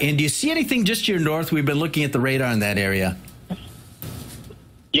 And do you see anything just to your north? We've been looking at the radar in that area.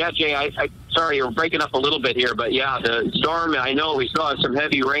 Yeah, Jay, I sorry, you're breaking up a little bit here, but yeah, the storm, I know we still have some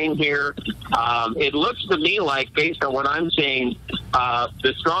heavy rain here. It looks to me like, based on what I'm seeing,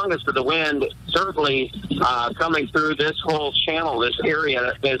 the strongest of the wind certainly coming through this whole channel, this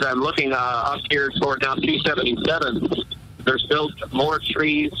area, as I'm looking up here toward now 277. There's still more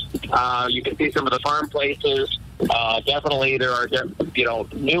trees. You can see some of the farm places. Definitely there are,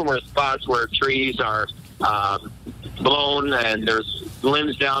 numerous spots where trees are blown and there's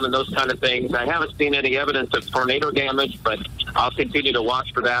limbs down and those kind of things. I haven't seen any evidence of tornado damage, but I'll continue to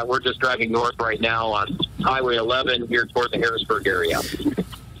watch for that. We're just driving north right now on Highway 11 here toward the Harrisburg area.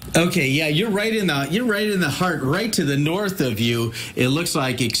 Okay, yeah, you're right in the heart, right to the north of you. It looks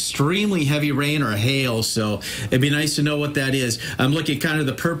like extremely heavy rain or hail, so it'd be nice to know what that is. I'm looking kind of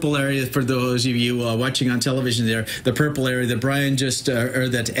the purple area for those of you watching on television there. The purple area that Brian just or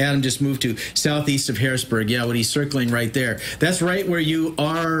that Adam just moved to, southeast of Harrisburg. Yeah, what he's circling right there. That's right where you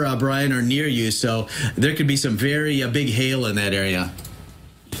are, Brian, or near you. So there could be some very big hail in that area.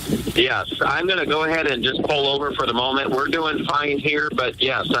 Yes, I'm going to go ahead and just pull over for the moment. We're doing fine here, but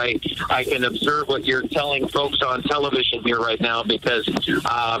yes, I can observe what you're telling folks on television here right now, because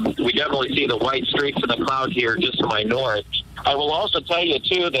we definitely see the white streaks in the cloud here just to my north. I will also tell you,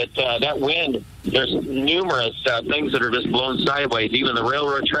 too, that that wind, there's numerous things that are just blown sideways. Even the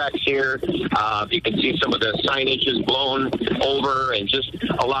railroad tracks here, you can see some of the signage is blown over and just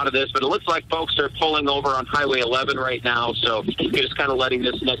a lot of this. But it looks like folks are pulling over on Highway 11 right now, so you're just kind of letting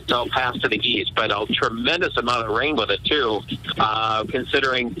this next belt pass to the east. But a tremendous amount of rain with it, too,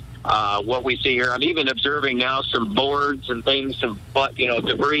 considering what we see here. I'm even observing now some boards and things, some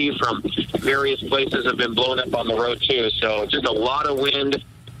debris from various places have been blown up on the road, too. So just a lot of wind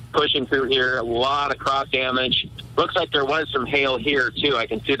pushing through here, a lot of crop damage. Looks like there was some hail here, too. I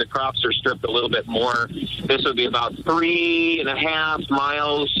can see the crops are stripped a little bit more. This would be about 3.5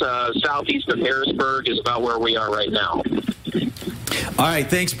 miles southeast of Harrisburg is about where we are right now. All right,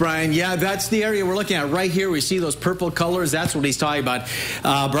 thanks, Brian. Yeah, that's the area we're looking at right here. We see those purple colors. That's what he's talking about.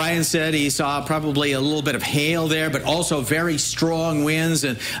 Brian said he saw probably a little bit of hail there, but also very strong winds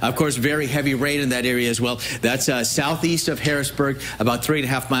and, of course, very heavy rain in that area as well. That's southeast of Harrisburg. About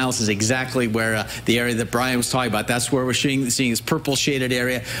 3.5 miles is exactly where the area that Brian was talking about. That's where we're seeing this purple shaded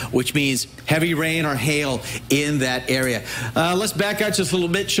area, which means heavy rain or hail in that area. Let's back out just a little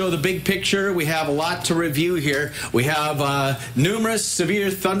bit, show the big picture. We have a lot to review here. We have numerous numerous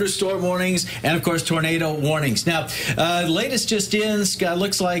severe thunderstorm warnings and, of course, tornado warnings. Now, latest just in, Scott,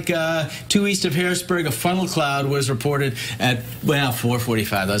 looks like 2 east of Harrisburg, a funnel cloud was reported at, well,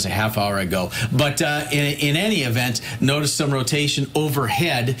 4:45. That was a half hour ago. But in any event, notice some rotation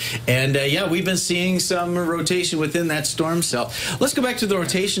overhead. And, yeah, we've been seeing some rotation within that storm cell. Let's go back to the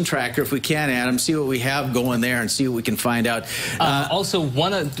rotation tracker if we can, Adam, see what we have going there and see what we can find out. Also,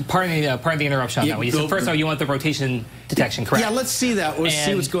 pardon the interruption on that one. First of all, you want the rotation detection, correct? Yeah, let's see that. Let's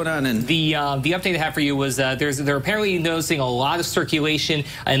see what's going on. And the update I have for you was they're apparently noticing a lot of circulation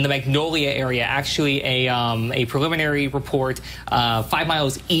in the Magnolia area. Actually, a preliminary report 5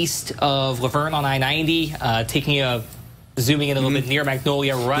 miles east of Laverne on I-90, zooming in a little bit near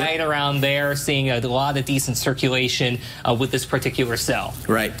Magnolia, right around there, seeing a lot of decent circulation with this particular cell.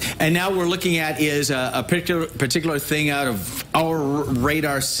 Right. And now we're looking at is a particular thing out of our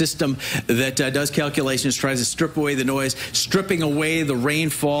radar system that does calculations, tries to strip away the noise, stripping away the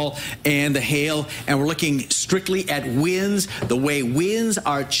rainfall and the hail. And we're looking strictly at winds, the way winds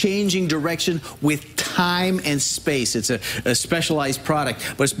are changing direction with time and space. It's a specialized product,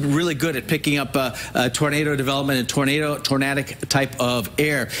 but it's really good at picking up tornado development and tornadic type of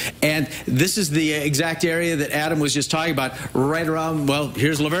air. And this is the exact area that Adam was just talking about, right around, well,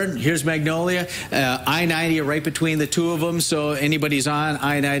 here's Laverne, here's Magnolia, I-90 right between the two of them. So anybody who's on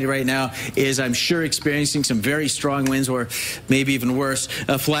I-90 right now is, I'm sure, experiencing some very strong winds, or maybe even worse.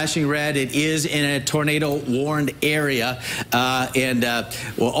 Flashing red, it is in a tornado-warned area.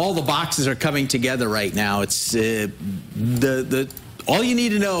 Well, all the boxes are coming together right now. It's all you need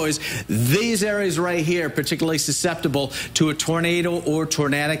to know is these areas right here, particularly susceptible to a tornado or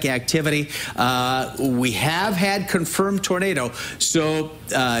tornadic activity. We have had confirmed tornado, so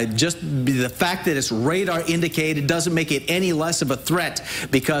just the fact that it's radar indicated doesn't make it any less of a threat,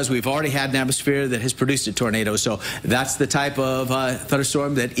 because we've already had an atmosphere that has produced a tornado. So that's the type of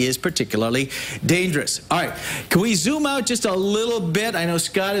thunderstorm that is particularly dangerous. All right, can we zoom out just a little bit? I know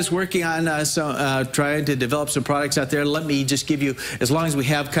Scott is working on trying to develop some products out there. Let me just give you, as long as we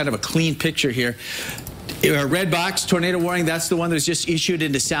have kind of a clean picture here. Red box tornado warning, that's the one that was just issued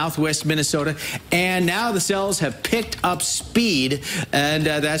into southwest Minnesota, and now the cells have picked up speed, and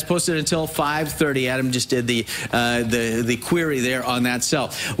that's posted until 5:30. Adam just did the query there on that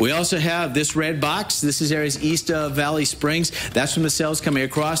cell. We also have this red box. This is areas east of Valley Springs. That's from the cells coming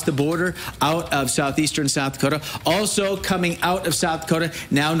across the border out of southeastern South Dakota. Also coming out of South Dakota,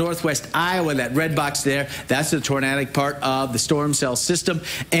 now northwest Iowa, that red box there, that's the tornadic part of the storm cell system,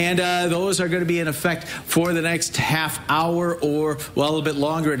 and those are going to be in effect for the next half hour, or, well, a little bit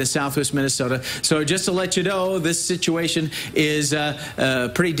longer into southwest Minnesota. So just to let you know, this situation is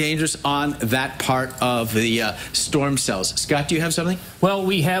pretty dangerous on that part of the storm cells. Scott, do you have something? Well,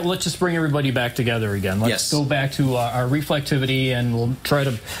 let's just bring everybody back together again. Let's go back to our reflectivity, and we'll try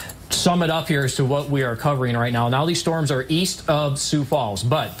to sum it up here as to what we are covering right now. Now, these storms are east of Sioux Falls,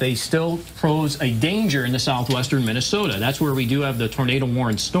 but they still pose a danger in the southwestern Minnesota. That's where we do have the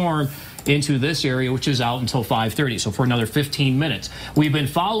tornado-warned storm into this area, which is out until 5:30, so for another 15 minutes. We've been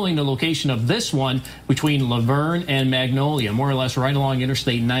following the location of this one between Laverne and Magnolia, more or less right along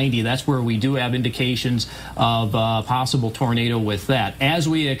Interstate 90. That's where we do have indications of possible tornado with that. As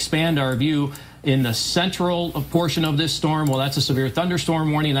we expand our view in the central portion of this storm, well, that's a severe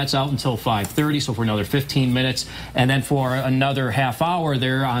thunderstorm warning. That's out until 5:30, so for another 15 minutes. And then for another half hour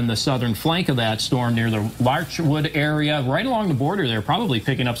there on the southern flank of that storm near the Larchwood area, right along the border there, probably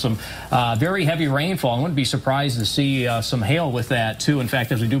picking up some very heavy rainfall. I wouldn't be surprised to see some hail with that, too. In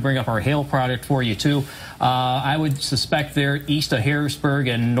fact, as we do bring up our hail product for you, too, I would suspect there east of Harrisburg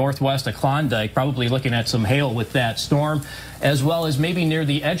and northwest of Klondike, probably looking at some hail with that storm, as well as maybe near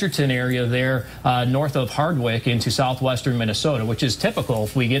the Edgerton area there, north of Hardwick into southwestern Minnesota, which is typical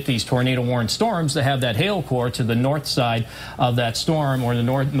if we get these tornado-warned storms to have that hail core to the north side of that storm, or the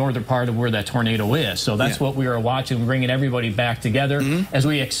northern part of where that tornado is. So that's what we are watching, bringing everybody back together. As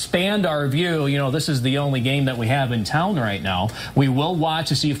we expand our view, you know, this is the only game that we have in town right now. We will watch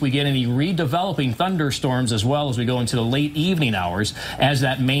to see if we get any redeveloping thunderstorms as well as we go into the late evening hours as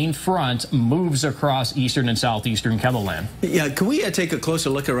that main front moves across eastern and southeastern Keloland. Yeah, can we take a closer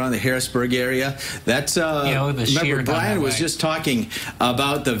look around the Harrisburg area? That's remember Brian was just talking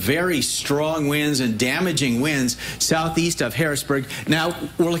about the very strong winds and damaging winds southeast of Harrisburg. Now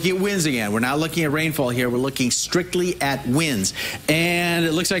we're looking at winds again. We're not looking at rainfall here. We're looking strictly at winds, and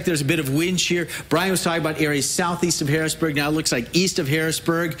it looks like there's a bit of wind shear. Brian was talking about areas southeast of Harrisburg. Now it looks like east of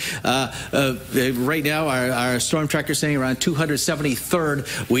Harrisburg. Right now, our storm tracker is saying around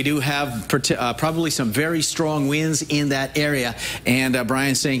 273rd. We do have probably some very strong winds in that area. And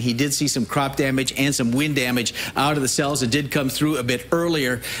Brian's saying he did see some crop damage and some wind damage out of the cells. It did come through a bit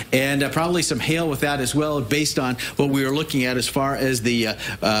earlier, and probably some hail with that as well, based on what we were looking at as far as the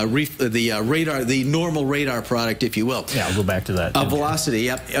radar, the normal radar product, if you will. Yeah, I'll go back to that. Velocity.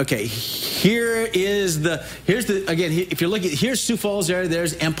 Yep. Okay. Here's the again. If you're looking, here's Sioux Falls area.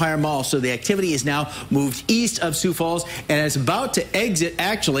 There's Empire Mall. So the activity is now moved east of Sioux Falls, and it's about to exit.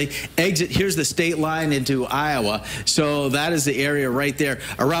 Actually, exit. Here's the state line into Iowa. So that is the area right there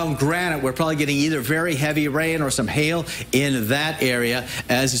around Granite. We're probably getting either very heavy rain or some hail in that area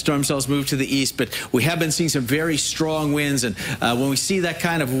as the storm cells move to the east. But we have been seeing some very strong winds, and when we see that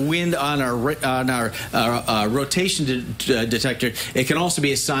kind of wind on our rotation detector, it can also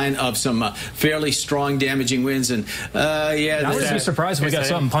be a sign of some fairly strong damaging winds. And yeah, I wouldn't be surprised if we got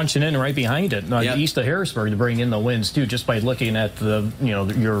something punching in right behind it, east of Harrisburg, to bring in the winds too, just by looking at the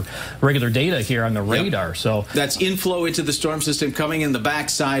your regular data here on the radar. So that's inflow into the storm system coming in the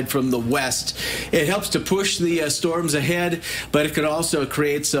backside from the west. It helps to push the storms ahead, but it could also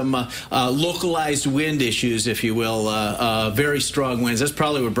create some localized wind issues, if you will. Very strong winds. That's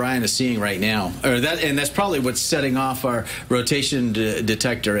probably what Brian is seeing right now, and that's probably what's setting off our rotation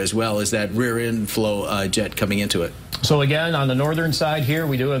detector as well, is that rear inflow jet coming into it. So again, on the northern side here,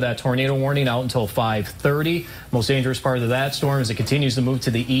 we do have that tornado warning out until 5:30. Most dangerous part of that storm, as it continues to move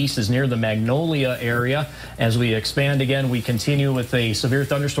to the east, is near the Magnolia area. As we expand again, we continue with a severe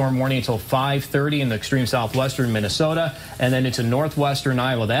thunderstorm warning until 5:30 in the extreme southwestern Minnesota, and then into northwestern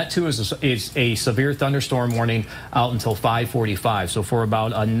Iowa. That too is a severe thunderstorm warning out until 5:45. So for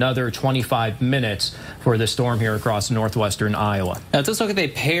about another 25 minutes for this storm here across northwestern Iowa. Now it does look like they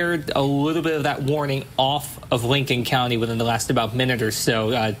paired a little bit of that warning off of Lincoln County within the last about minute or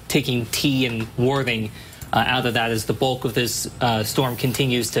so, taking T and Worthing out of that as the bulk of this storm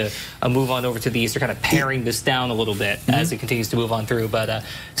continues to move on over to the east. They're kind of paring this down a little bit as it continues to move on through, but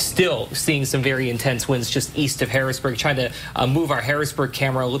still seeing some very intense winds just east of Harrisburg. Trying to move our Harrisburg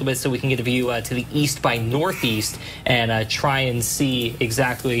camera a little bit so we can get a view to the east by northeast and try and see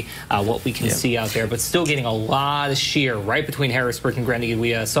exactly what we can see out there, but still getting a lot of shear right between Harrisburg and Grenada.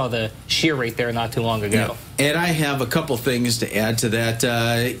 We saw the shear rate there not too long ago. And I have a couple things to add to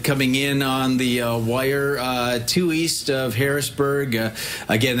that. Coming in on the wire to east of Harrisburg,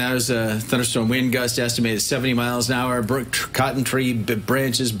 again, that was a thunderstorm wind gust estimated 70 miles an hour. Cotton tree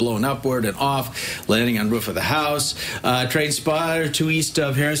branches blown upward and off, landing on roof of the house. Train spotter to east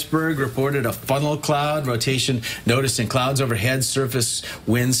of Harrisburg reported a funnel cloud rotation noticed in clouds overhead. Surface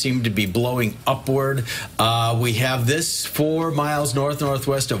winds seem to be blowing upward. We have this 4 miles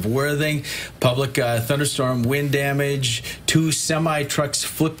northwest of Worthing. Public thunderstorm wind damage. 2 semi-trucks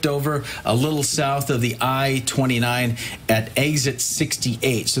flipped over a little south of the I-29 at exit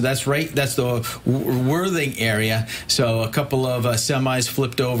 68. So that's right. That's the Worthing area. So a couple of semis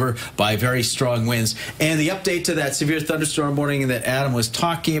flipped over by very strong winds. And the update to that severe thunderstorm warning that Adam was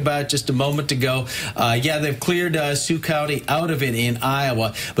talking about just a moment ago. Yeah, they've cleared Sioux County out of it in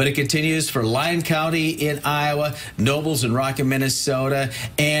Iowa, but it continues for Lyon County in Iowa, Nobles and Rock in Minnesota,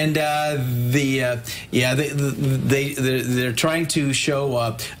 and they're trying to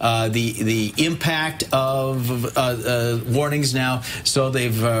show the impact of warnings now. So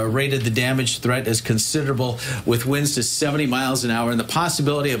they've rated the damage threat as considerable, with winds to 70 miles an hour and the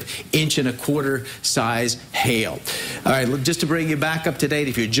possibility of 1.25 inch size hail. All right, just to bring you back up to date,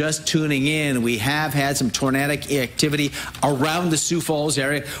 if you're just tuning in, we have had some tornadic activity around the Sioux Falls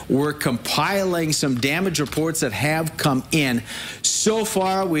area. We're compiling some damage reports that have come in. So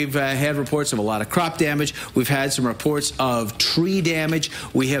far, we've had reports of a lot of crop damage. We've had some reports of tree damage.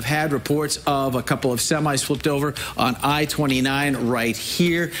 We have had reports of a couple of semis flipped over on I-29 right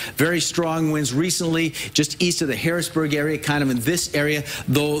here. Very strong winds recently just east of the Harrisburg area, kind of in this area,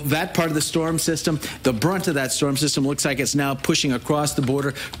 though that part of the storm system, the brunt of that storm system looks like it's now pushing across the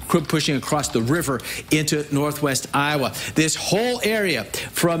border, pushing across the river into northwest Iowa. This whole area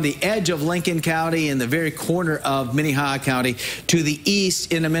from the edge of Lincoln County in the very corner of Minnehaha County to the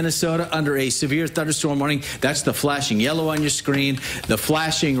east into Minnesota under a severe thunderstorm warning. That's the flashing yellow on your screen. The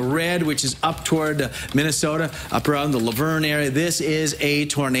flashing red, which is up toward Minnesota, up around the Laverne area. This is a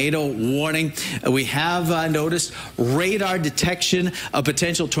tornado warning. We have noticed radar detection of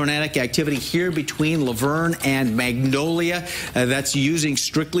potential tornadic activity here between Laverne and Magnolia. That's using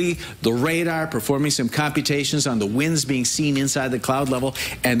strictly the radar, performing some computations on the winds being seen inside the cloud level,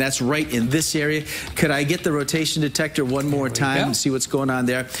 and that's right in this area. Could I get the rotation detector one more time? see what's going on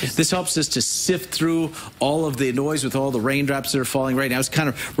there. This helps us to sift through all of the noise with all the raindrops that are falling right now. It's kind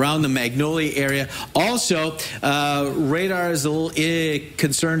of around the Magnolia area. Also, radar is a little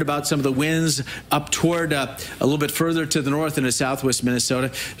concerned about some of the winds up toward a little bit further to the north into southwest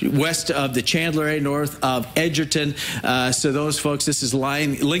Minnesota, west of the Chandler area, north of Edgerton. So those folks, this is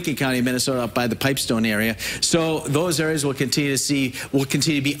Lincoln County, Minnesota, up by the Pipestone area. So those areas will continue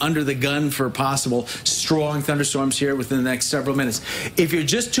to be under the gun for possible strong thunderstorms here within the next several minutes. If you're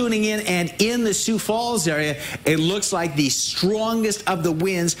just tuning in and in the Sioux Falls area, it looks like the strongest of the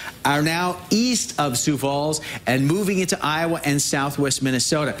winds are now east of Sioux Falls and moving into Iowa and southwest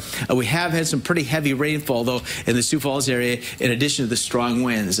Minnesota. We have had some pretty heavy rainfall, though, in the Sioux Falls area, in addition to the strong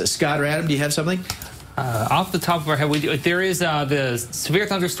winds. Scott or Adam, do you have something? Off the top of our head, there is the severe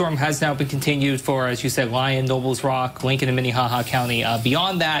thunderstorm has now been continued for, as you said, Lyon, Nobles Rock, Lincoln, and Minnehaha County.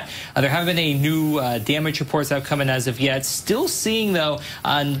 Beyond that, there haven't been any new damage reports that have come in as of yet. Still seeing, though,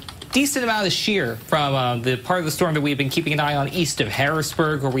 decent amount of shear from the part of the storm that we've been keeping an eye on east of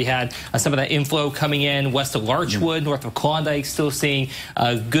Harrisburg, where we had some of that inflow coming in west of Larchwood, north of Klondike. Still seeing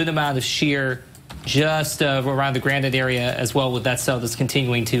a good amount of shear just around the Granite area as well, with that cell that's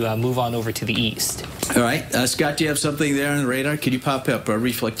continuing to move on over to the east. All right. Scott, do you have something there on the radar? Could you pop up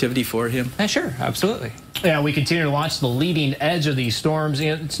reflectivity for him? Sure, absolutely. Yeah, we continue to watch the leading edge of these storms.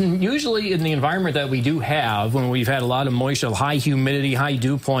 It's usually in the environment that we do have, when we've had a lot of moisture, high humidity, high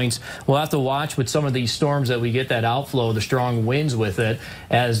dew points, we'll have to watch with some of these storms that we get that outflow, the strong winds with it,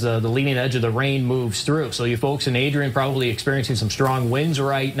 as the leading edge of the rain moves through. So you folks in Adrian probably experiencing some strong winds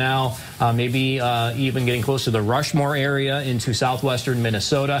right now, maybe even getting close to the Rushmore area into southwestern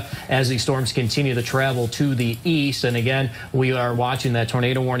Minnesota as these storms continue to travel to the east. And again, we are watching that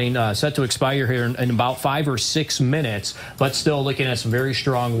tornado warning set to expire here in about 5 or 6 minutes, but still looking at some very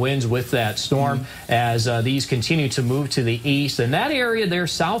strong winds with that storm as these continue to move to the east. And that area there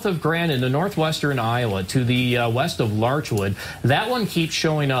south of Grand into northwestern Iowa to the west of Larchwood, that one keeps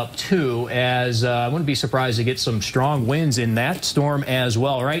showing up too, as I wouldn't be surprised to get some strong winds in that storm as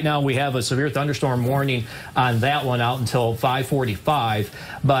well. Right now we have a severe thunderstorm warning on that one out until 5:45,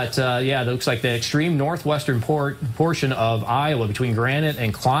 but yeah, it looks like the extreme northwestern portion of Iowa between Granite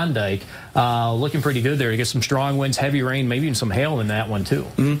and Klondike looking pretty good there to get some strong winds, heavy rain, maybe even some hail in that one too.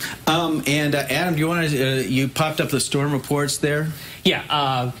 And Adam, do you want to? You popped up the storm reports there. Yeah,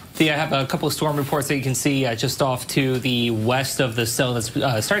 I have a couple of storm reports that you can see just off to the west of the cell that's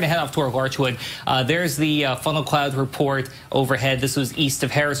starting to head off toward Larchwood. There's the funnel cloud report overhead. This was east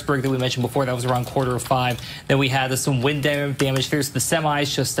of Harrisburg that we mentioned before. That was around 4:45. Then we had some wind damage. There's the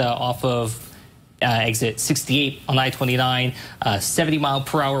semis just off of exit 68 on I-29,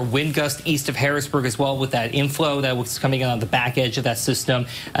 70-mile-per-hour wind gust east of Harrisburg as well, with that inflow that was coming in on the back edge of that system.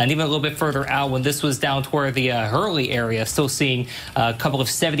 And even a little bit further out, when this was down toward the Hurley area, still seeing a couple of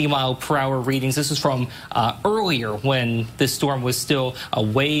 70-mile-per-hour readings. This is from earlier when this storm was still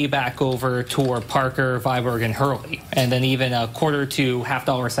way back over toward Parker, Viborg, and Hurley. And then even a quarter to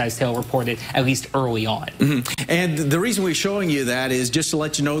half-dollar size hail reported at least early on. And the reason we're showing you that is just to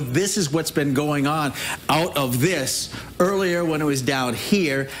let you know this is what's been going on out of this earlier when it was down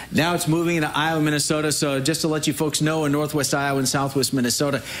here. Now it's moving into Iowa, Minnesota. So just to let you folks know, in northwest Iowa and southwest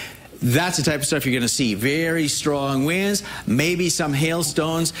Minnesota, that's the type of stuff you're going to see. Very strong winds, maybe some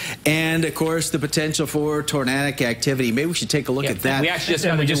hailstones, and, of course, the potential for tornadic activity. Maybe we should take a look at that. We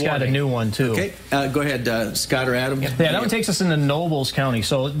actually just got a new one, too. Okay. Go ahead, Scott or Adam. Yeah, that one takes us into Nobles County.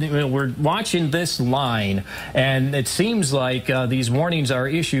 So we're watching this line, and it seems like these warnings are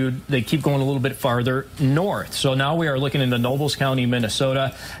issued. They keep going a little bit farther north. So now we are looking into Nobles County,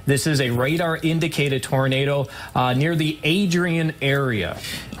 Minnesota. This is a radar-indicated tornado near the Adrian area.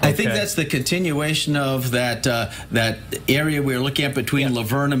 I think that's the continuation of that that area we were looking at between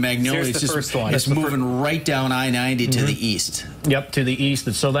Laverne and Magnolia. It's just first one. It's moving right down I-90 to the east. Yep, to the east.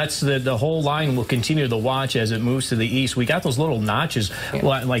 And so that's the whole line will continue to watch as it moves to the east. We got those little notches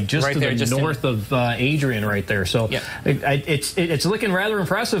like just right to there, the north of Adrian right there. So it's looking rather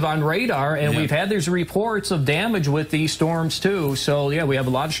impressive on radar, and we've had these reports of damage with these storms too. So yeah, we have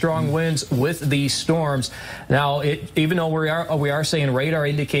a lot of strong winds with these storms. Now, even though we are saying radar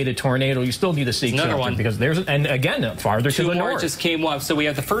indicated tornado, you still need to seek another shelter one, because there's, and again, farther to the north. Just came up. So we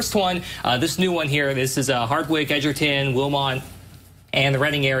have the first one, this new one here. This is Hardwick, Edgerton, Wilmot, and the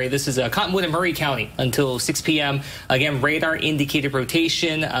Reading area. This is Cottonwood and Murray County until 6 p.m. Again, radar indicated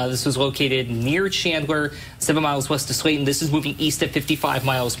rotation. This was located near Chandler, 7 miles west of Slayton. This is moving east at 55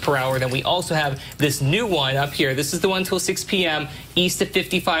 miles per hour. Then we also have this new one up here. This is the one until 6 p.m. east of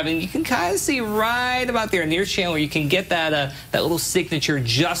 55, and you can kind of see right about there near Chandler. You can get that that little signature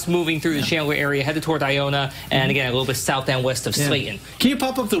just moving through the Chandler area, headed toward Iona, and again a little bit south and west of Slayton. Can you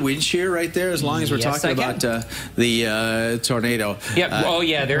pop up the wind shear right there, as long as we're talking about the tornado? Yep. Oh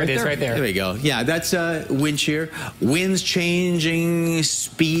yeah, there it is, right there. There we go. Yeah, that's wind shear. Winds changing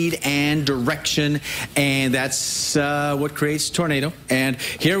speed and direction, and that's what creates tornado. And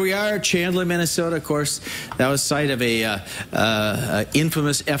here we are, Chandler, Minnesota. Of course, that was site of a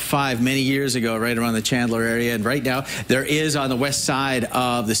infamous F5 many years ago, right around the Chandler area. And right now, there is on the west side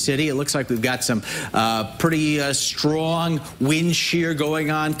of the city. It looks like we've got some pretty strong wind shear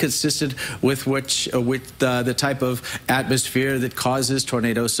going on, consistent with the type of atmosphere that causes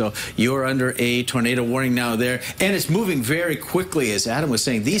tornadoes. So you're under a tornado warning now there, and it's moving very quickly. As Adam was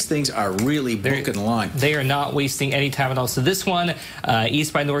saying, these things are really booking along. They are not wasting any time at all. So this one,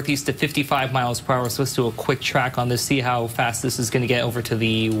 east by northeast to 55 miles per hour. So let's do a quick track on this, see how fast this is going to get over to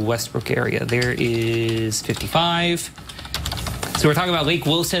the Westbrook area. There is 55. So we're talking about Lake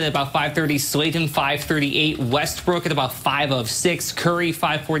Wilson at about 5:30, Slayton 5:38, Westbrook at about 5:06, Curry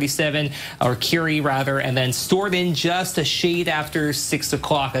 5:47, or Curie rather, and then stored in just a shade after 6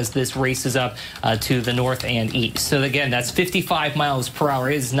 o'clock as this races up to the north and east. So again, that's 55 miles per hour.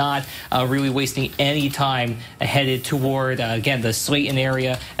 It is not really wasting any time headed toward, again, the Slayton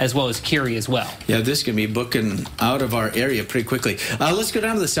area as well as Curie as well. Yeah, this can be booking out of our area pretty quickly. Let's go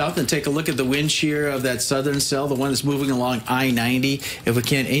down to the south and take a look at the wind shear of that southern cell, the one that's moving along I-90. If we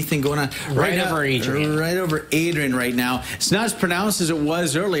can, anything going on right over Adrian. Right over Adrian right now. It's not as pronounced as it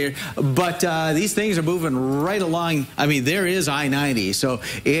was earlier, but these things are moving right along. I mean, there is I-90, so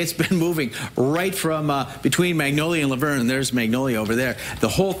it's been moving right from between Magnolia and Laverne. There's Magnolia over there. The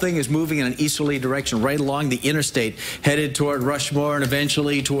whole thing is moving in an easterly direction right along the interstate, headed toward Rushmore and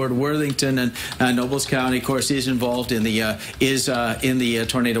eventually toward Worthington, and Nobles County, of course, is involved in the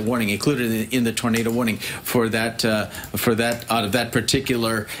tornado warning, included in the tornado warning for that out of that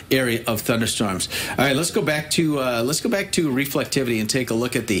particular area of thunderstorms. All right, let's go back to reflectivity and take a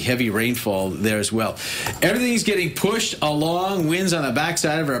look at the heavy rainfall there as well. Everything's getting pushed along. Winds on the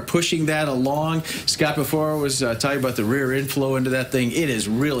backside of it are pushing that along. Scott before was talking about the rear inflow into that thing. It is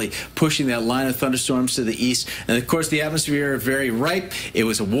really pushing that line of thunderstorms to the east. And of course, the atmosphere is very ripe. It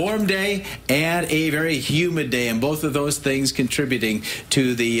was a warm day and a very humid day, and both of those things contributing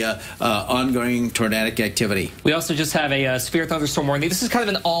to the ongoing tornadic activity. We also just have a severe thunderstorm warning. This is kind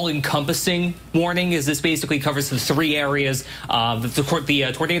of an all-encompassing warning, as this basically covers the three areas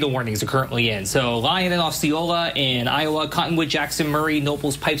the tornado warnings are currently in. So Lyon and Osceola in Iowa, Cottonwood, Jackson, Murray,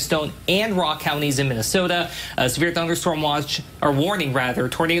 Nobles, Pipestone, and Rock counties in Minnesota. Severe thunderstorm warning,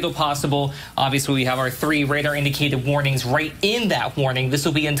 tornado possible. Obviously, we have our 3 radar-indicated warnings right in that warning. This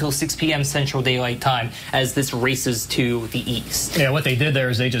will be until 6 p.m. Central Daylight Time as this races to the east. Yeah, what they did there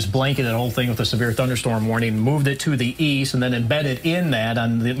is they just blanketed the whole thing with a severe thunderstorm warning, moved it to the east, and then embedded in that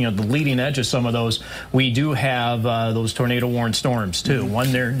on the leading edge of some of those, we do have those tornado warned storms too.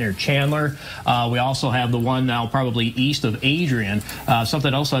 One near Chandler. We also have the one now probably east of Adrian.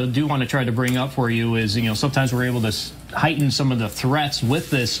 Something else I do want to try to bring up for you is sometimes we're able to heighten some of the threats with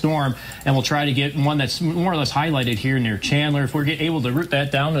this storm, and we'll try to get one that's more or less highlighted here near Chandler. If we're able to root that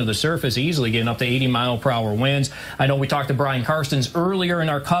down to the surface easily, getting up to 80-mile-per-hour winds. I know we talked to Brian Karstens earlier in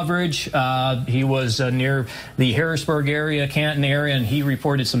our coverage. He was near the Harrisburg area, Canton area, and he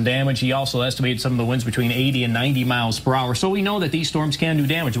reported some damage. He also estimated some of the winds between 80 and 90 miles per hour. So we know that these storms can do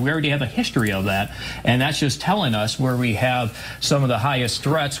damage. We already have a history of that, and that's just telling us where we have some of the highest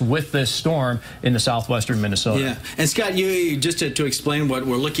threats with this storm in the southwestern Minnesota. Yeah, and Scott, you just to explain what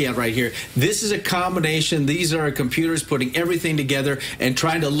we're looking at right here, this is a combination. These are computers putting everything together and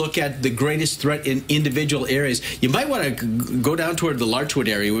trying to look at the greatest threat in individual areas. You might want to go down toward the Larchwood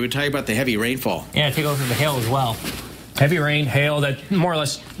area. We were talking about the heavy rainfall. Yeah, take a look at the hail as well. Heavy rain, hail, that more or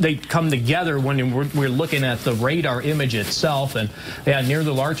less they come together when we're looking at the radar image itself. And yeah, near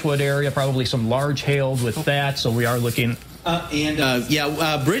the Larchwood area, probably some large hail with that. So we are looking.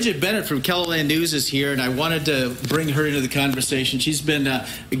 Bridget Bennett from KELO News is here, and I wanted to bring her into the conversation. She's been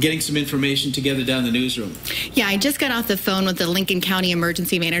getting some information together down in the newsroom. Yeah, I just got off the phone with the Lincoln County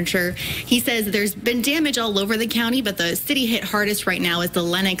Emergency Manager. He says there's been damage all over the county, but the city hit hardest right now is the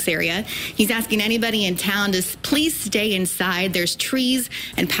Lenox area. He's asking anybody in town to please stay inside. There's trees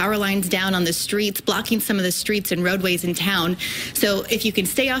and power lines down on the streets, blocking some of the streets and roadways in town. So if you can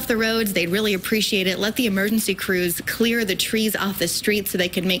stay off the roads, they'd really appreciate it. Let the emergency crews clear the the trees off the street so they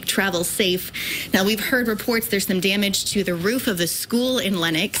can make travel safe. Now, we've heard reports there's some damage to the roof of the school in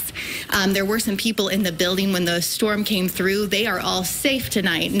Lenox. There were some people in the building when the storm came through. They are all safe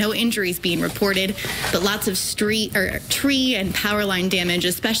tonight. No injuries being reported, but lots of tree and power line damage,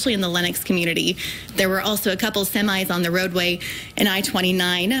 especially in the Lenox community. There were also a couple semis on the roadway in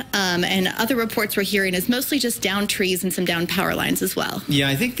I-29, and other reports we're hearing is mostly just down trees and some down power lines as well. Yeah,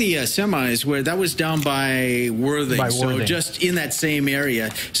 I think the semis where that was down by Worthing, so just in that same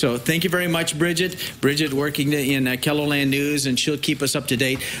area. So thank you very much, Bridget. Bridget working in KELO News, and she'll keep us up to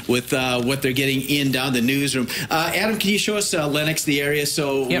date with what they're getting in down the newsroom. Adam, can you show us Lenox, the area?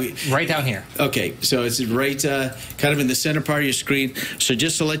 So yep, right down here. Okay, so it's right kind of in the center part of your screen. So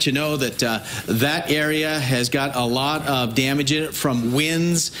just to let you know that that area has got a lot of damage in it from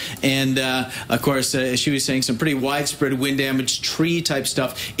winds, and of course, as she was saying, some pretty widespread wind damage, tree type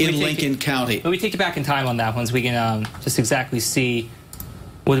stuff in Lincoln County. But we take it back in time on that one, so we can just exactly see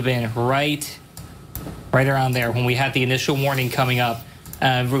would have been right around there when we had the initial warning coming up.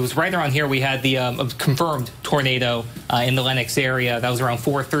 It was right around here we had the confirmed tornado in the Lenox area. That was around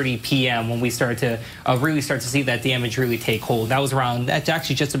 4:30 p.m. when we started to really start to see that damage really take hold. That was that's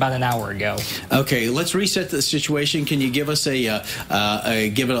actually just about an hour ago. Okay, let's reset the situation. Can you give us a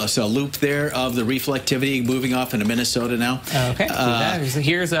loop there of the reflectivity moving off into Minnesota now? Okay,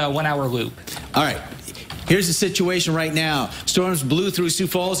 here's a 1 hour loop. All right. Here's the situation right now. Storms blew through Sioux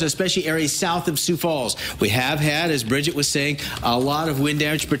Falls, especially areas south of Sioux Falls. We have had, as Bridget was saying, a lot of wind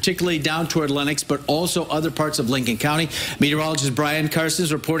damage, particularly down toward Lenox, but also other parts of Lincoln County. Meteorologist Brian Carson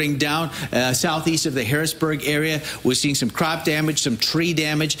is reporting down southeast of the Harrisburg area. We're seeing some crop damage, some tree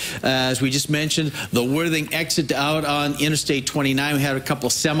damage. As we just mentioned, the Worthing exit out on Interstate 29. We had a couple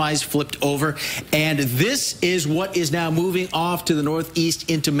semis flipped over. And this is what is now moving off to the northeast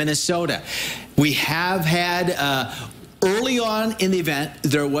into Minnesota. We have had early on in the event,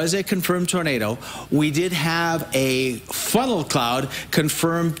 there was a confirmed tornado. We did have a funnel cloud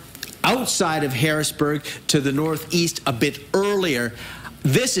confirmed outside of Harrisburg to the northeast a bit earlier.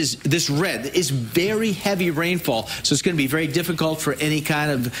 This red is very heavy rainfall, so it's going to be very difficult for any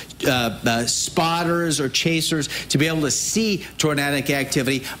kind of spotters or chasers to be able to see tornadic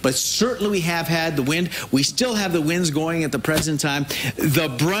activity. But certainly we have had the wind. We still have the winds going at the present time.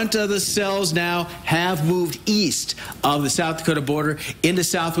 The brunt of the cells now have moved east of the South Dakota border into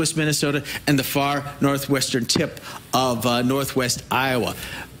southwest Minnesota and the far northwestern tip of northwest Iowa.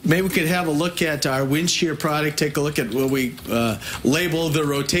 Maybe we could have a look at our wind shear product, take a look at what we label the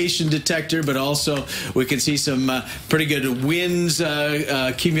rotation detector, but also we can see some pretty good winds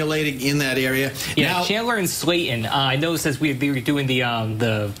accumulating in that area. Yeah, now, Chandler and Slayton, I noticed as we were doing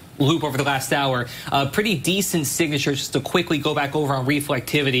the loop over the last hour, pretty decent signature. Just to quickly go back over on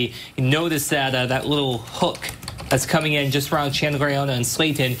reflectivity, you notice that that little hook that's coming in just around Chandler, Iona, and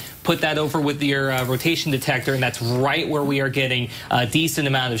Slayton. Put that over with your rotation detector, and that's right where we are getting a decent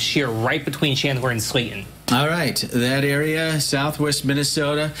amount of shear, right between Chandler and Slayton. All right, that area, southwest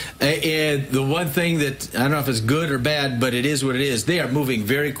Minnesota. And the one thing that, I don't know if it's good or bad, but it is what it is. They are moving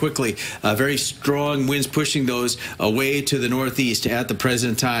very quickly. Very strong winds pushing those away to the northeast at the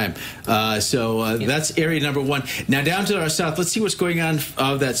present time. That's area number one. Now down to our south, let's see what's going on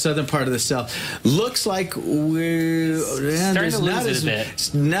of that southern part of the south. Looks like we're starting to lose it a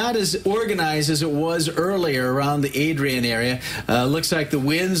bit. Not as organized as it was earlier around the Adrian area. Looks like the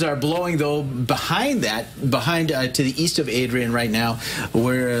winds are blowing, though, behind to the east of Adrian right now.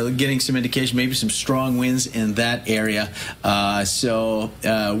 We're getting some indication, maybe some strong winds in that area.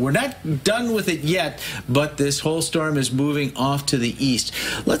 We're not done with it yet, but this whole storm is moving off to the east.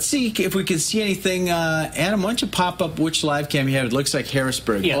 Let's see if we can see anything. Adam, why don't you pop up which live cam you have? It looks like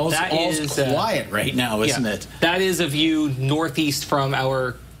Harrisburg. Yeah, all's quiet right now, isn't it? That is a view northeast from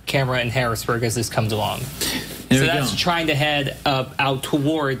our camera in Harrisburg as this comes along. So that's trying to head out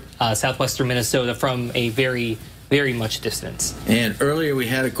toward southwestern Minnesota from a very, very much distance. And earlier we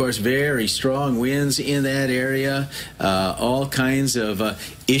had, of course, very strong winds in that area. All kinds of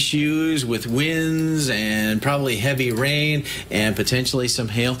issues with winds and probably heavy rain and potentially some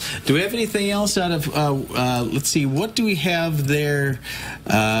hail. Do we have anything else out of, let's see, what do we have there?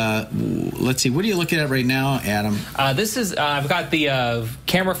 Let's see, what are you looking at right now, Adam? This is, I've got the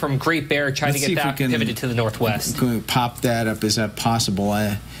camera from Great Bear trying to get that pivoted to the northwest. Can we pop that up? Is that possible?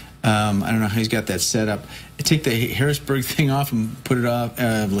 I don't know how he's got that set up. Take the Harrisburg thing off and put it off.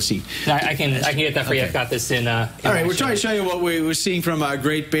 Let's see. I can get that for you. I've got this in. All right, we're trying to show you what we were seeing from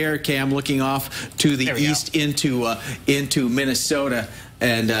Great Bear Cam, looking off to the east into Minnesota.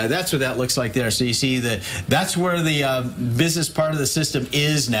 And that's what that looks like there. So you see that's where the business part of the system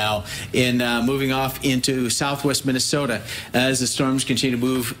is now, in moving off into southwest Minnesota as the storms continue to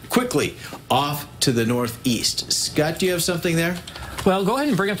move quickly off to the northeast. Scott, do you have something there? Well, go ahead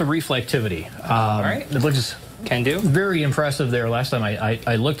and bring up the reflectivity. All right. It looks can do. Very impressive there. Last time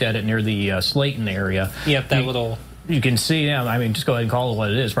I looked at it near the Slayton area. Yep, that little... You can see, I mean, just go ahead and call it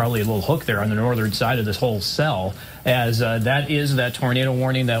what it is. Probably a little hook there on the northern side of this whole cell, as that is that tornado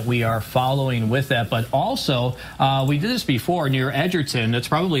warning that we are following with that. But also, we did this before near Edgerton. That's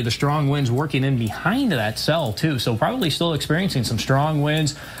probably the strong winds working in behind that cell, too. So probably still experiencing some strong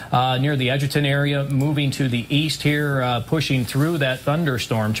winds near the Edgerton area, moving to the east here, pushing through that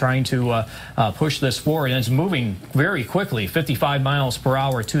thunderstorm, trying to push this forward. And it's moving very quickly, 55 miles per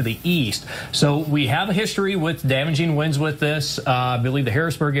hour to the east. So we have a history with damaging winds with this. I believe the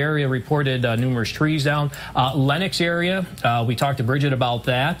Harrisburg area reported numerous trees down. Lenox area, we talked to Bridget about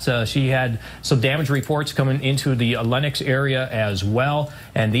that. She had some damage reports coming into the Lenox area as well.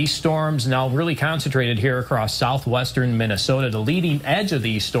 And these storms now really concentrated here across southwestern Minnesota. The leading edge of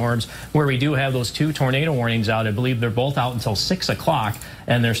these storms, where we do have those 2 tornado warnings out, I believe they're both out until 6 o'clock,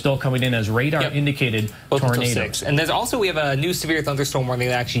 and they're still coming in as radar-indicated tornadoes. And there's also, we have a new severe thunderstorm warning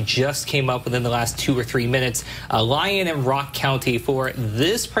that actually just came up within the last 2 or 3 minutes. Lyon and Rock County for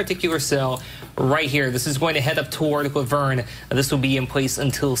this particular cell right here. This is going to head up toward Laverne. This will be in place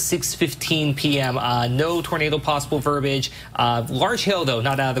until 6:15 p.m. No tornado possible verbiage. Large hail, though,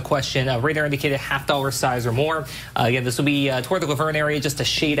 not out of the question. Radar indicated $half size or more. Again, this will be toward the Laverne area, just a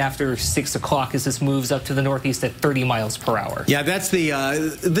shade after 6 o'clock as this moves up to the northeast at 30 miles per hour. Yeah, that's the.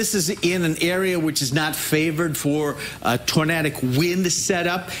 This is in an area which is not favored for tornadic wind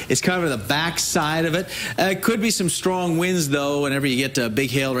setup. It's kind of the back side of it. It could be some strong winds, though. Whenever you get big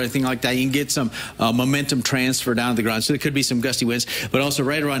hail or anything like that, you can get some momentum transfer down to the ground. So there could be some gusty winds, but also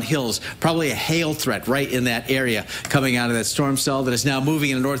right around hills, probably a hail threat right in that area coming out of that storm cell that is now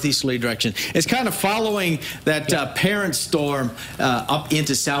moving in a northeasterly direction. It's kind of following that parent storm up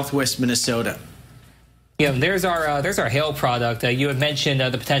into southwest Minnesota. Yeah, there's our hail product. You had mentioned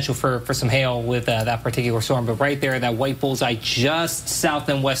the potential for some hail with that particular storm, but right there, that white bullseye just south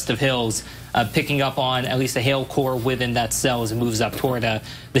and west of hills, picking up on at least a hail core within that cell as it moves up toward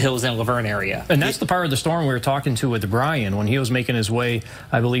the hills and Laverne area. And that's the part of the storm we were talking to with Brian when he was making his way,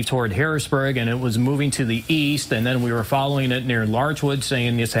 I believe, toward Harrisburg, and it was moving to the east, and then we were following it near Larchwood,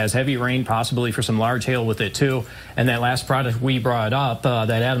 saying this has heavy rain, possibly for some large hail with it too. And that last product we brought up, that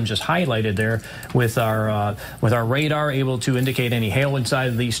Adam just highlighted there, with our radar able to indicate any hail inside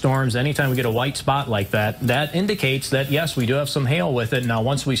of these storms. Anytime we get a white spot like that, that indicates that yes, we do have some hail with it. Now,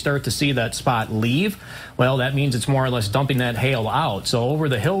 once we start to see that spot leave, well, that means it's more or less dumping that hail out. So over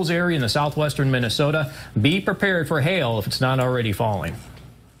the hills area in the southwestern Minnesota, be prepared for hail if it's not already falling.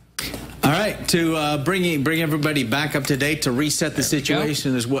 All right, to bring everybody back up to date, to reset the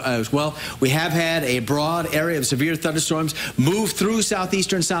situation as well. We have had a broad area of severe thunderstorms move through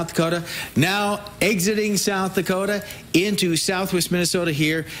southeastern South Dakota, now exiting South Dakota into southwest Minnesota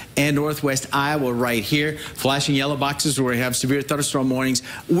here and northwest Iowa right here. Flashing yellow boxes where we have severe thunderstorm warnings,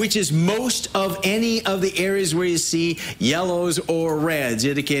 which is most of any of the areas where you see yellows or reds,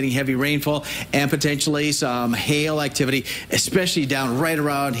 indicating heavy rainfall and potentially some hail activity, especially down right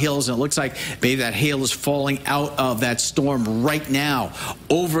around hills. And it looks like maybe that hail is falling out of that storm right now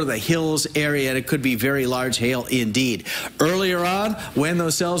over the hills area, and it could be very large hail indeed. Earlier on, when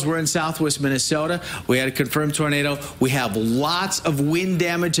those cells were in southwest Minnesota, we had a confirmed tornado. We have lots of wind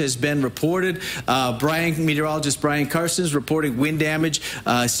damage has been reported. Meteorologist Brian Carson's reporting wind damage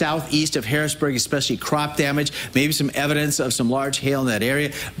southeast of Harrisburg, especially crop damage, maybe some evidence of some large hail in that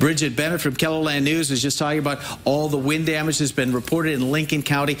area. Bridget Bennett from KELO News was just talking about all the wind damage that's been reported in Lincoln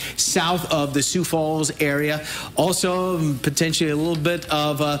County, south of the Sioux Falls area. Also, potentially a little bit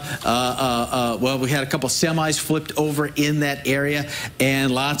of, well, we had a couple semis flipped over in that area,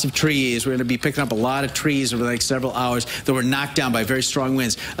 and lots of trees. We're going to be picking up a lot of trees over the next several hours that were knocked down by very strong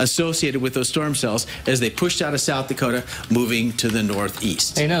winds associated with those storm cells as they pushed out of South Dakota, moving to the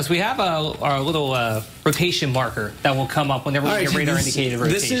northeast. Hey, notice we have our little rotation marker that will come up whenever we get radar indicated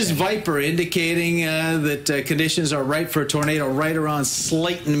rotation. This is Viper indicating that conditions are right for a tornado right around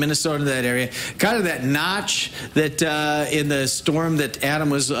Slayton, Minnesota, that area. Kind of that notch that in the storm that Adam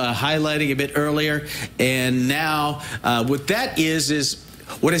was highlighting a bit earlier. And now what that is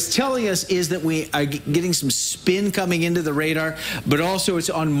What it's telling us is that we are getting some spin coming into the radar, but also it's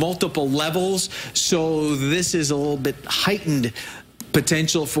on multiple levels. So this is a little bit heightened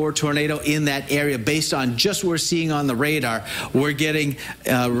potential for tornado in that area based on just what we're seeing on the radar. We're getting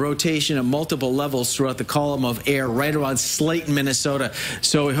rotation at multiple levels throughout the column of air right around Slayton, Minnesota.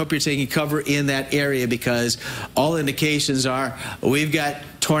 So we hope you're taking cover in that area, because all indications are we've got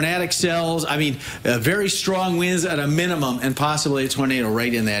tornadic cells, I mean, very strong winds at a minimum, and possibly a tornado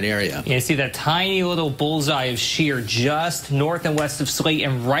right in that area. You see that tiny little bullseye of shear just north and west of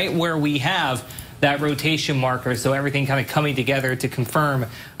Slayton, right where we have that rotation marker, so everything kind of coming together to confirm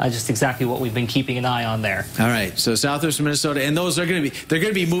just exactly what we've been keeping an eye on there. All right, so southwest Minnesota, and those are going to be, they're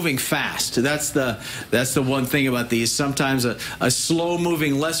going to be moving fast. That's the one thing about these. Sometimes a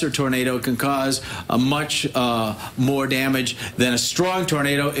slow-moving lesser tornado can cause a much more damage than a strong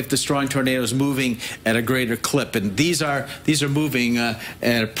tornado if the strong tornado is moving at a greater clip. And these are moving at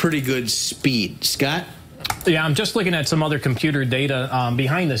a pretty good speed. Scott? Yeah, I'm just looking at some other computer data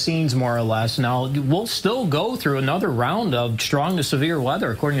behind the scenes, more or less. Now, we'll still go through another round of strong to severe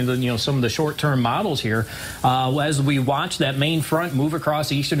weather, according to some of the short-term models here. As we watch that main front move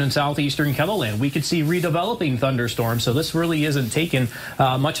across eastern and southeastern KELO, we could see redeveloping thunderstorms. So this really isn't taking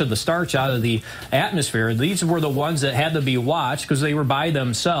much of the starch out of the atmosphere. These were the ones that had to be watched because they were by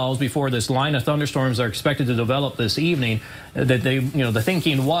themselves before this line of thunderstorms are expected to develop this evening. That they, the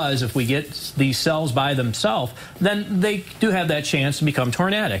thinking was if we get these cells by themselves, then they do have that chance to become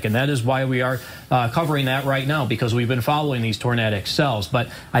tornadic, and that is why we are covering that right now, because we've been following these tornadic cells. But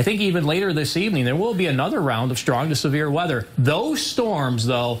I think even later this evening there will be another round of strong to severe weather. Those storms,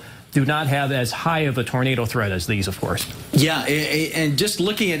 though, do not have as high of a tornado threat as these, of course. Yeah, and just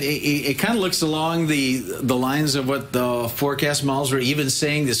looking at it, it kind of looks along the lines of what the forecast models were even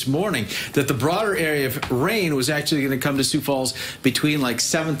saying this morning, that the broader area of rain was actually going to come to Sioux Falls between like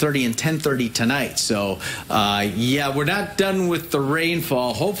 7:30 and 10:30 tonight. So, yeah, we're not done with the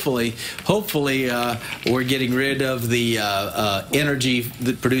rainfall. Hopefully, we're getting rid of the energy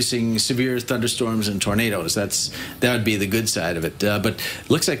producing severe thunderstorms and tornadoes. That would be the good side of it. But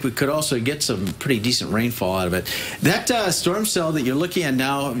looks like we could also get some pretty decent rainfall out of it. That storm cell that you're looking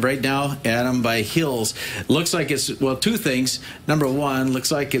at right now, Adam, by Hills, looks like it's, well, two things. Number one,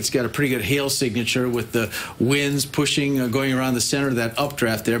 looks like it's got a pretty good hail signature with the winds pushing, going around the center of that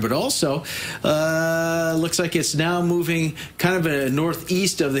updraft there, but also looks like it's now moving kind of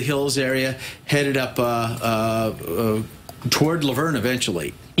northeast of the Hills area, headed up toward Laverne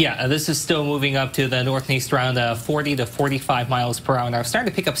eventually. Yeah, this is still moving up to the north and east around 40 to 45 miles per hour. Now, I'm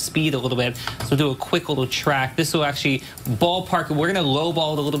starting to pick up speed a little bit, so we'll do a quick little track. This will actually ballpark. We're going to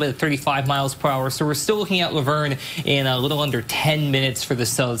lowball it a little bit at 35 miles per hour, so we're still looking at Laverne in a little under 10 minutes for the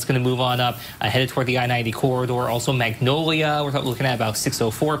cell. It's going to move on up, headed toward the I-90 corridor. Also, Magnolia, we're looking at about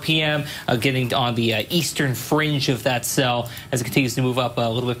 6:04 p.m., getting on the eastern fringe of that cell as it continues to move up a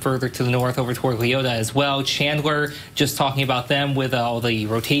little bit further to the north over toward Leota as well. Chandler, just talking about them with all the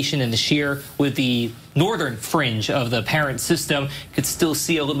rotation and the shear with the northern fringe of the parent system. Could still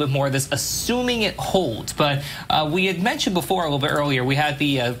see a little bit more of this, assuming it holds. But we had mentioned before a little bit earlier, we had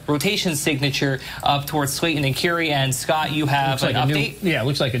the rotation signature up towards Slayton and Curie. And Scott, you have an update? Yeah, it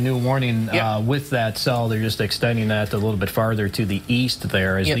looks like a new warning with that cell. They're just extending that a little bit farther to the east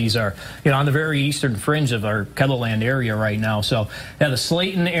there, as these are on the very eastern fringe of our KELOland area right now. So yeah, the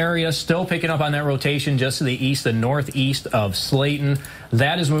Slayton area still picking up on that rotation just to the east and northeast of Slayton.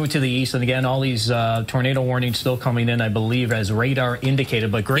 That is moving to the east, and again, all these tornado warnings still coming in, I believe, as radar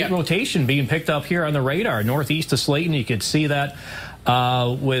indicated. But great rotation being picked up here on the radar. Northeast of Slayton, you could see that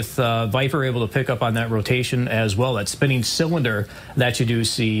with Viper able to pick up on that rotation as well. That spinning cylinder that you do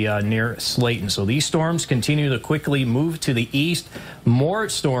see near Slayton. So these storms continue to quickly move to the east. More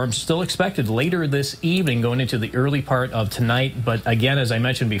storms still expected later this evening, going into the early part of tonight. But again, as I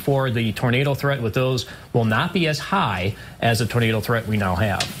mentioned before, the tornado threat with those will not be as high as the tornado threat we now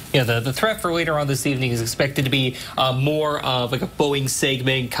have. Yeah, the threat for later on this evening is expected to be more of like a Boeing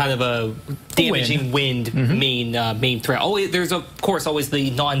segment, kind of a damaging wind main threat. There's, of course, always the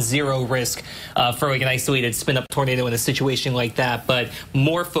non-zero risk for like an isolated spin-up tornado in a situation like that, but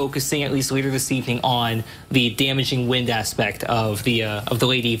more focusing, at least later this evening, on the damaging wind aspect of the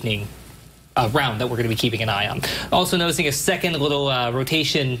late evening round that we're going to be keeping an eye on. Also noticing a second little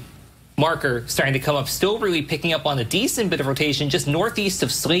rotation marker starting to come up, still really picking up on a decent bit of rotation just northeast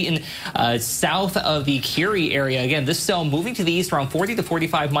of Slayton, south of the Curie area. Again, this cell moving to the east around 40 to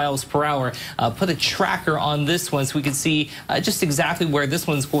 45 miles per hour. Put a tracker on this one so we can see just exactly where this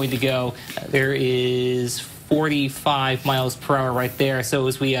one's going to go. There is 45 miles per hour right there. So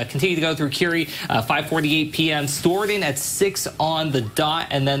as we continue to go through Curie, 5:48 p.m., Thornton at 6 on the dot,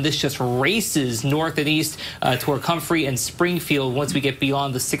 and then this just races north and east toward Comfrey and Springfield once we get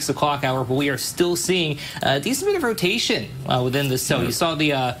beyond the 6 o'clock hour. But we are still seeing a decent bit of rotation within this zone. You saw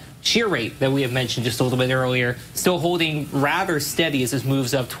the shear rate that we have mentioned just a little bit earlier, still holding rather steady as this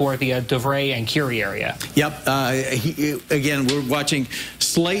moves up toward the DeVray and Curie area. Yep. Again, we're watching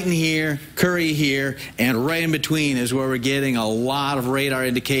Slayton here, Curry here, and right in between is where we're getting a lot of radar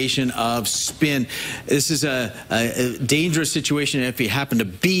indication of spin. This is a dangerous situation if you happen to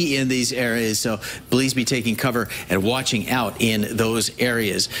be in these areas, so please be taking cover and watching out in those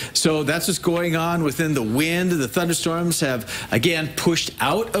areas. So that's what's going on within the wind. The thunderstorms have, again, pushed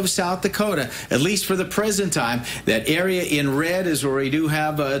out of South Dakota, at least for the present time. That area in red is where we do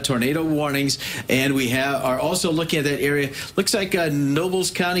have tornado warnings, and we are also looking at that area. Looks like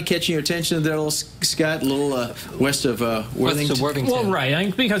Nobles County catching your attention there, little Scott, a little west of Worthington. Well,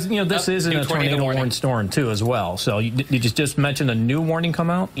 right, because this isn't a tornado warning storm too, as well. So you just mentioned a new warning come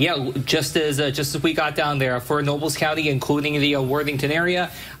out. Yeah, just as we got down there for Nobles County, including the Worthington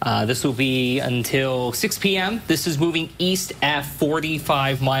area. This will be until 6 p.m. This is moving east at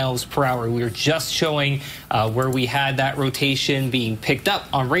 45 miles per hour. We were just showing where we had that rotation being picked up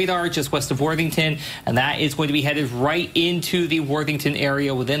on radar just west of Worthington, and that is going to be headed right into the Worthington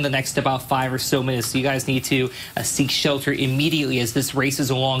area within the next about 5 or so minutes. So you guys need to seek shelter immediately as this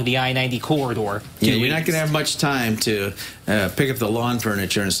races along the I-90 corridor. Yeah, you're not going to have much time to pick up the lawn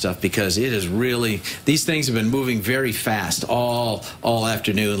furniture and stuff, because it is really, these things have been moving very fast all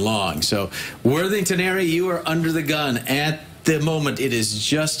afternoon long. So Worthington area, you are under the gun at the moment. It is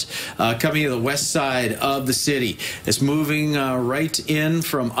just coming to the west side of the city. It's moving right in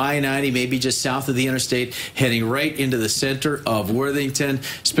from I-90, maybe just south of the interstate, heading right into the center of Worthington,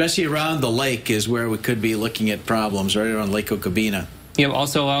 especially around the lake is where we could be looking at problems, right around Lake Okabena.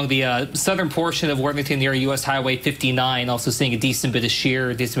 Also along the southern portion of Worthington near U.S. Highway 59, also seeing a decent bit of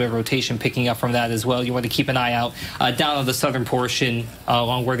shear, decent bit of rotation picking up from that as well. You want to keep an eye out down on the southern portion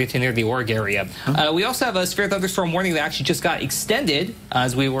along Worthington near the Org area. We also have a severe thunderstorm warning that actually just got extended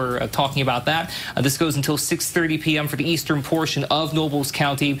as we were talking about that. This goes until 6:30 p.m. for the eastern portion of Nobles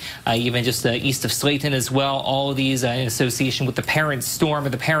County, even just east of Slayton as well. All of these in association with the parent storm or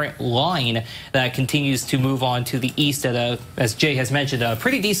the parent line that continues to move on to the east at as Jay has mentioned, a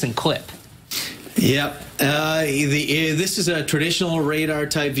pretty decent clip. Yep. This is a traditional radar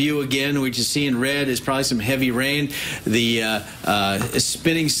type view again. What you see in red is probably some heavy rain. The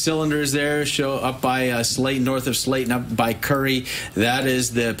spinning cylinders there show up by Slayton, north of Slayton, up by Curry. That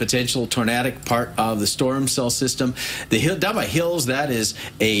is the potential tornadic part of the storm cell system. The hill down by Hills, that is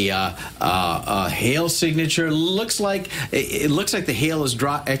a hail signature. It looks like the hail is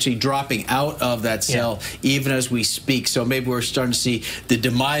actually dropping out of that cell even as we speak. So maybe we're starting to see the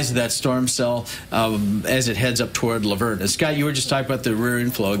demise of that storm cell as it heads up toward Laverne. And Scott, you were just talking about the rear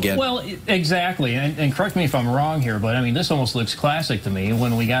inflow again. Well, exactly, and correct me if I'm wrong here, but I mean, this almost looks classic to me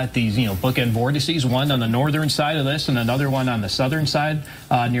when we got these, bookend vortices, one on the northern side of this and another one on the southern side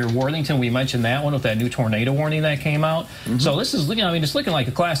near Worthington. We mentioned that one with that new tornado warning that came out. So this is, it's looking like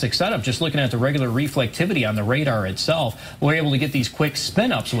a classic setup. Just looking at the regular reflectivity on the radar itself, we're able to get these quick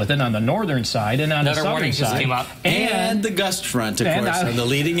spin-ups with it on the northern side and on the southern side. And the gust front, of course, on the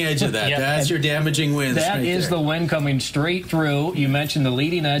leading edge of that. That's your damaging winds. That is the wind coming straight through. You mentioned the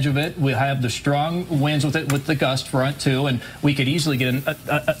leading edge of it. We have the strong winds with it, with the gust front too, and we could easily get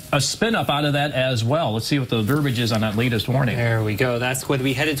a spin up out of that as well. Let's see what the verbiage is on that latest warning. There we go. That's going to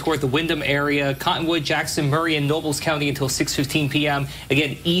be headed toward the Windham area, Cottonwood, Jackson, Murray, and Nobles County until 6:15 p.m.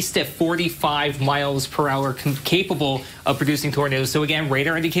 Again, east at 45 miles per hour, capable of producing tornadoes. So again,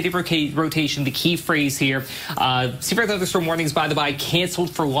 radar indicated rotation, the key phrase here. Severe thunderstorm warnings, by the by,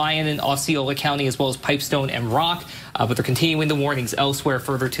 canceled for Lyon and Osceola County, as well as Pipestone and Rock, but they're continuing the warnings elsewhere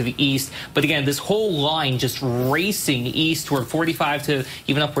further to the east. But again, this whole line just racing east toward 45 to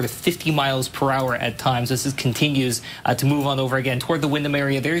even upward of 50 miles per hour at times. This continues to move on over again toward the Windham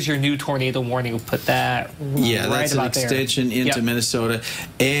area. There's your new tornado warning. We'll put that right that's an extension into Minnesota.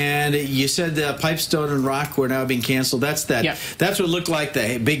 And you said Pipestone and Rock were now being canceled. That's what it looked like.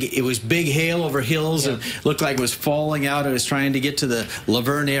 It was big hail over hills and looked like it was falling out. It was trying to get to the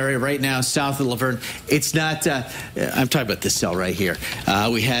Laverne area right now, south of Laverne. It's not. I'm talking about this cell right here.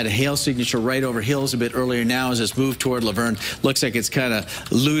 We had a hail signature right over Hills a bit earlier. Now as it's moved toward Laverne, looks like it's kind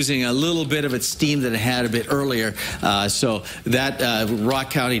of losing a little bit of its steam that it had a bit earlier. So that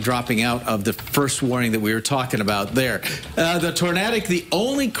Rock County dropping out of the first warning that we were talking about there. The tornadic,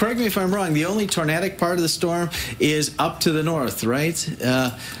 correct me if I'm wrong, the only tornadic part of the storm is up to the north, right?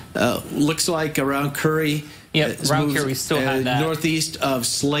 Looks like around Curry, Yep, around here we still have that. Northeast of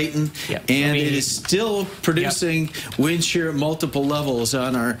Slayton, yep. and it is still producing wind shear at multiple levels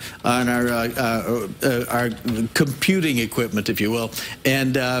on our computing equipment, if you will.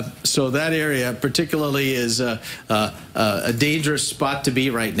 And so that area particularly is a dangerous spot to be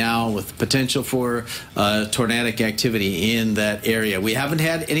right now, with potential for tornadic activity in that area. We haven't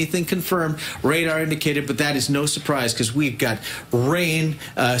had anything confirmed, radar indicated, but that is no surprise because we've got rain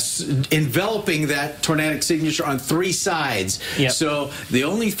enveloping that tornadic signature on 3 sides. Yep. So the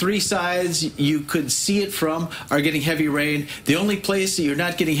only 3 sides you could see it from are getting heavy rain. The only place that you're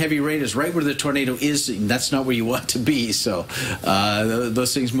not getting heavy rain is right where the tornado is, and that's not where you want to be. So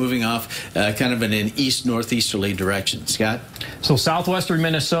those things moving off kind of in an east-northeasterly direction. Scott? So southwestern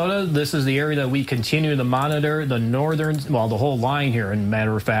Minnesota, this is the area that we continue to monitor. The northern, well, the whole line here, in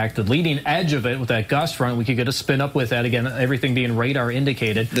matter of fact, the leading edge of it with that gust front, we could get a spin up with that. Again, everything being radar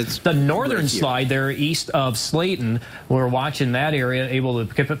indicated. That's the northern right slide there east of Slayton, we're watching that area, able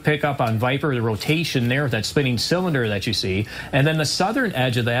to pick up on Viper, the rotation there, that spinning cylinder that you see. And then the southern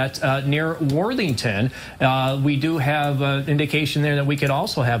edge of that near Worthington, we do have indication there that we could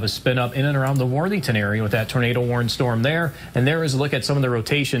also have a spin up in and around the Worthington area with that tornado warned storm there. And there is a look at some of the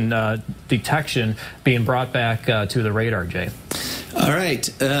rotation detection being brought back to the radar, Jay. All right,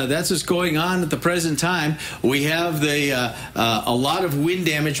 that's what's going on at the present time. We have a lot of wind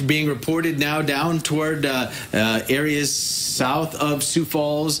damage being reported now down toward areas south of Sioux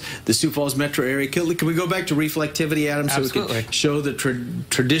Falls, the Sioux Falls metro area. Can we go back to reflectivity, Adam, so Absolutely. we can show the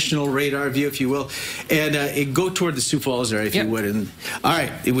traditional radar view, if you will, and go toward the Sioux Falls area, if you would. And all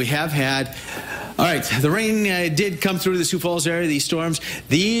right, we have had. All right, the rain did come through the Sioux Falls area, these storms.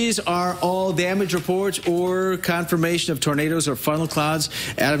 These are all damage reports or confirmation of tornadoes or funnel clouds.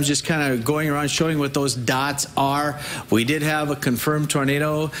 Adam's just kind of going around showing what those dots are. We did have a confirmed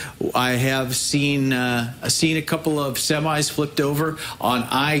tornado. I have seen a couple of semis flipped over on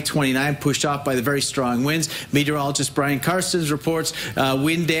I-29, pushed off by the very strong winds. Meteorologist Brian Karstens reports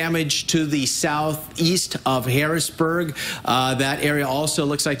wind damage to the southeast of Harrisburg. That area also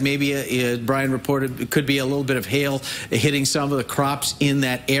looks like maybe Brian reported it could be a little bit of hail hitting some of the crops in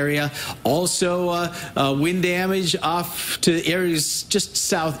that area. Also, wind damage off to areas just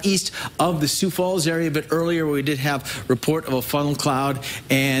southeast of the Sioux Falls area, but earlier we did have report of a funnel cloud,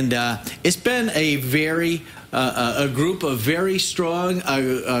 and it's been a very a group of very strong,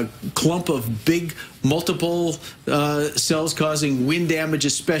 a clump of big multiple cells causing wind damage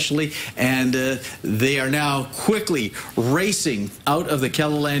especially, and they are now quickly racing out of the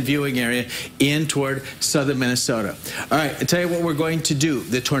KELO viewing area in toward southern Minnesota. All right, I'll tell you what we're going to do.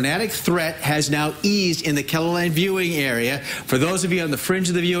 The tornadic threat has now eased in the KELO viewing area. For those of you on the fringe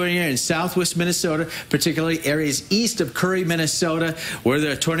of the viewing area in southwest Minnesota, particularly areas east of Curry, Minnesota, where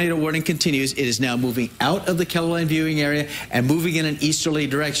the tornado warning continues, it is now moving out of the KELO viewing area and moving in an easterly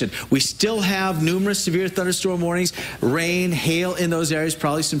direction. We still have numerous severe thunderstorm warnings, rain, hail in those areas,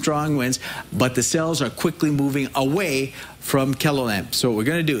 probably some strong winds, but the cells are quickly moving away from KELOLAND. So what we're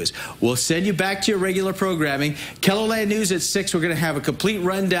going to do is we'll send you back to your regular programming. KELOLAND News at 6, we're going to have a complete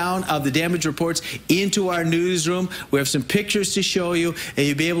rundown of the damage reports into our newsroom. We have some pictures to show you, and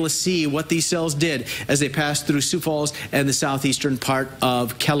you'll be able to see what these cells did as they passed through Sioux Falls and the southeastern part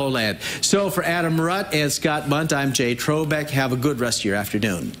of KELOLAND. So for Adam Rutt and Scott Munt, I'm Jay Trobeck. Have a good rest of your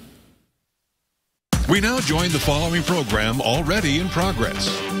afternoon. We now join the following program already in progress.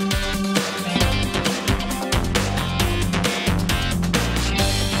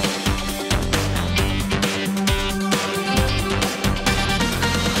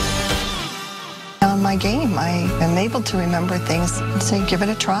 On my game, I am able to remember things and say, give it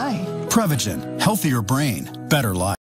a try. Prevagen, healthier brain, better life.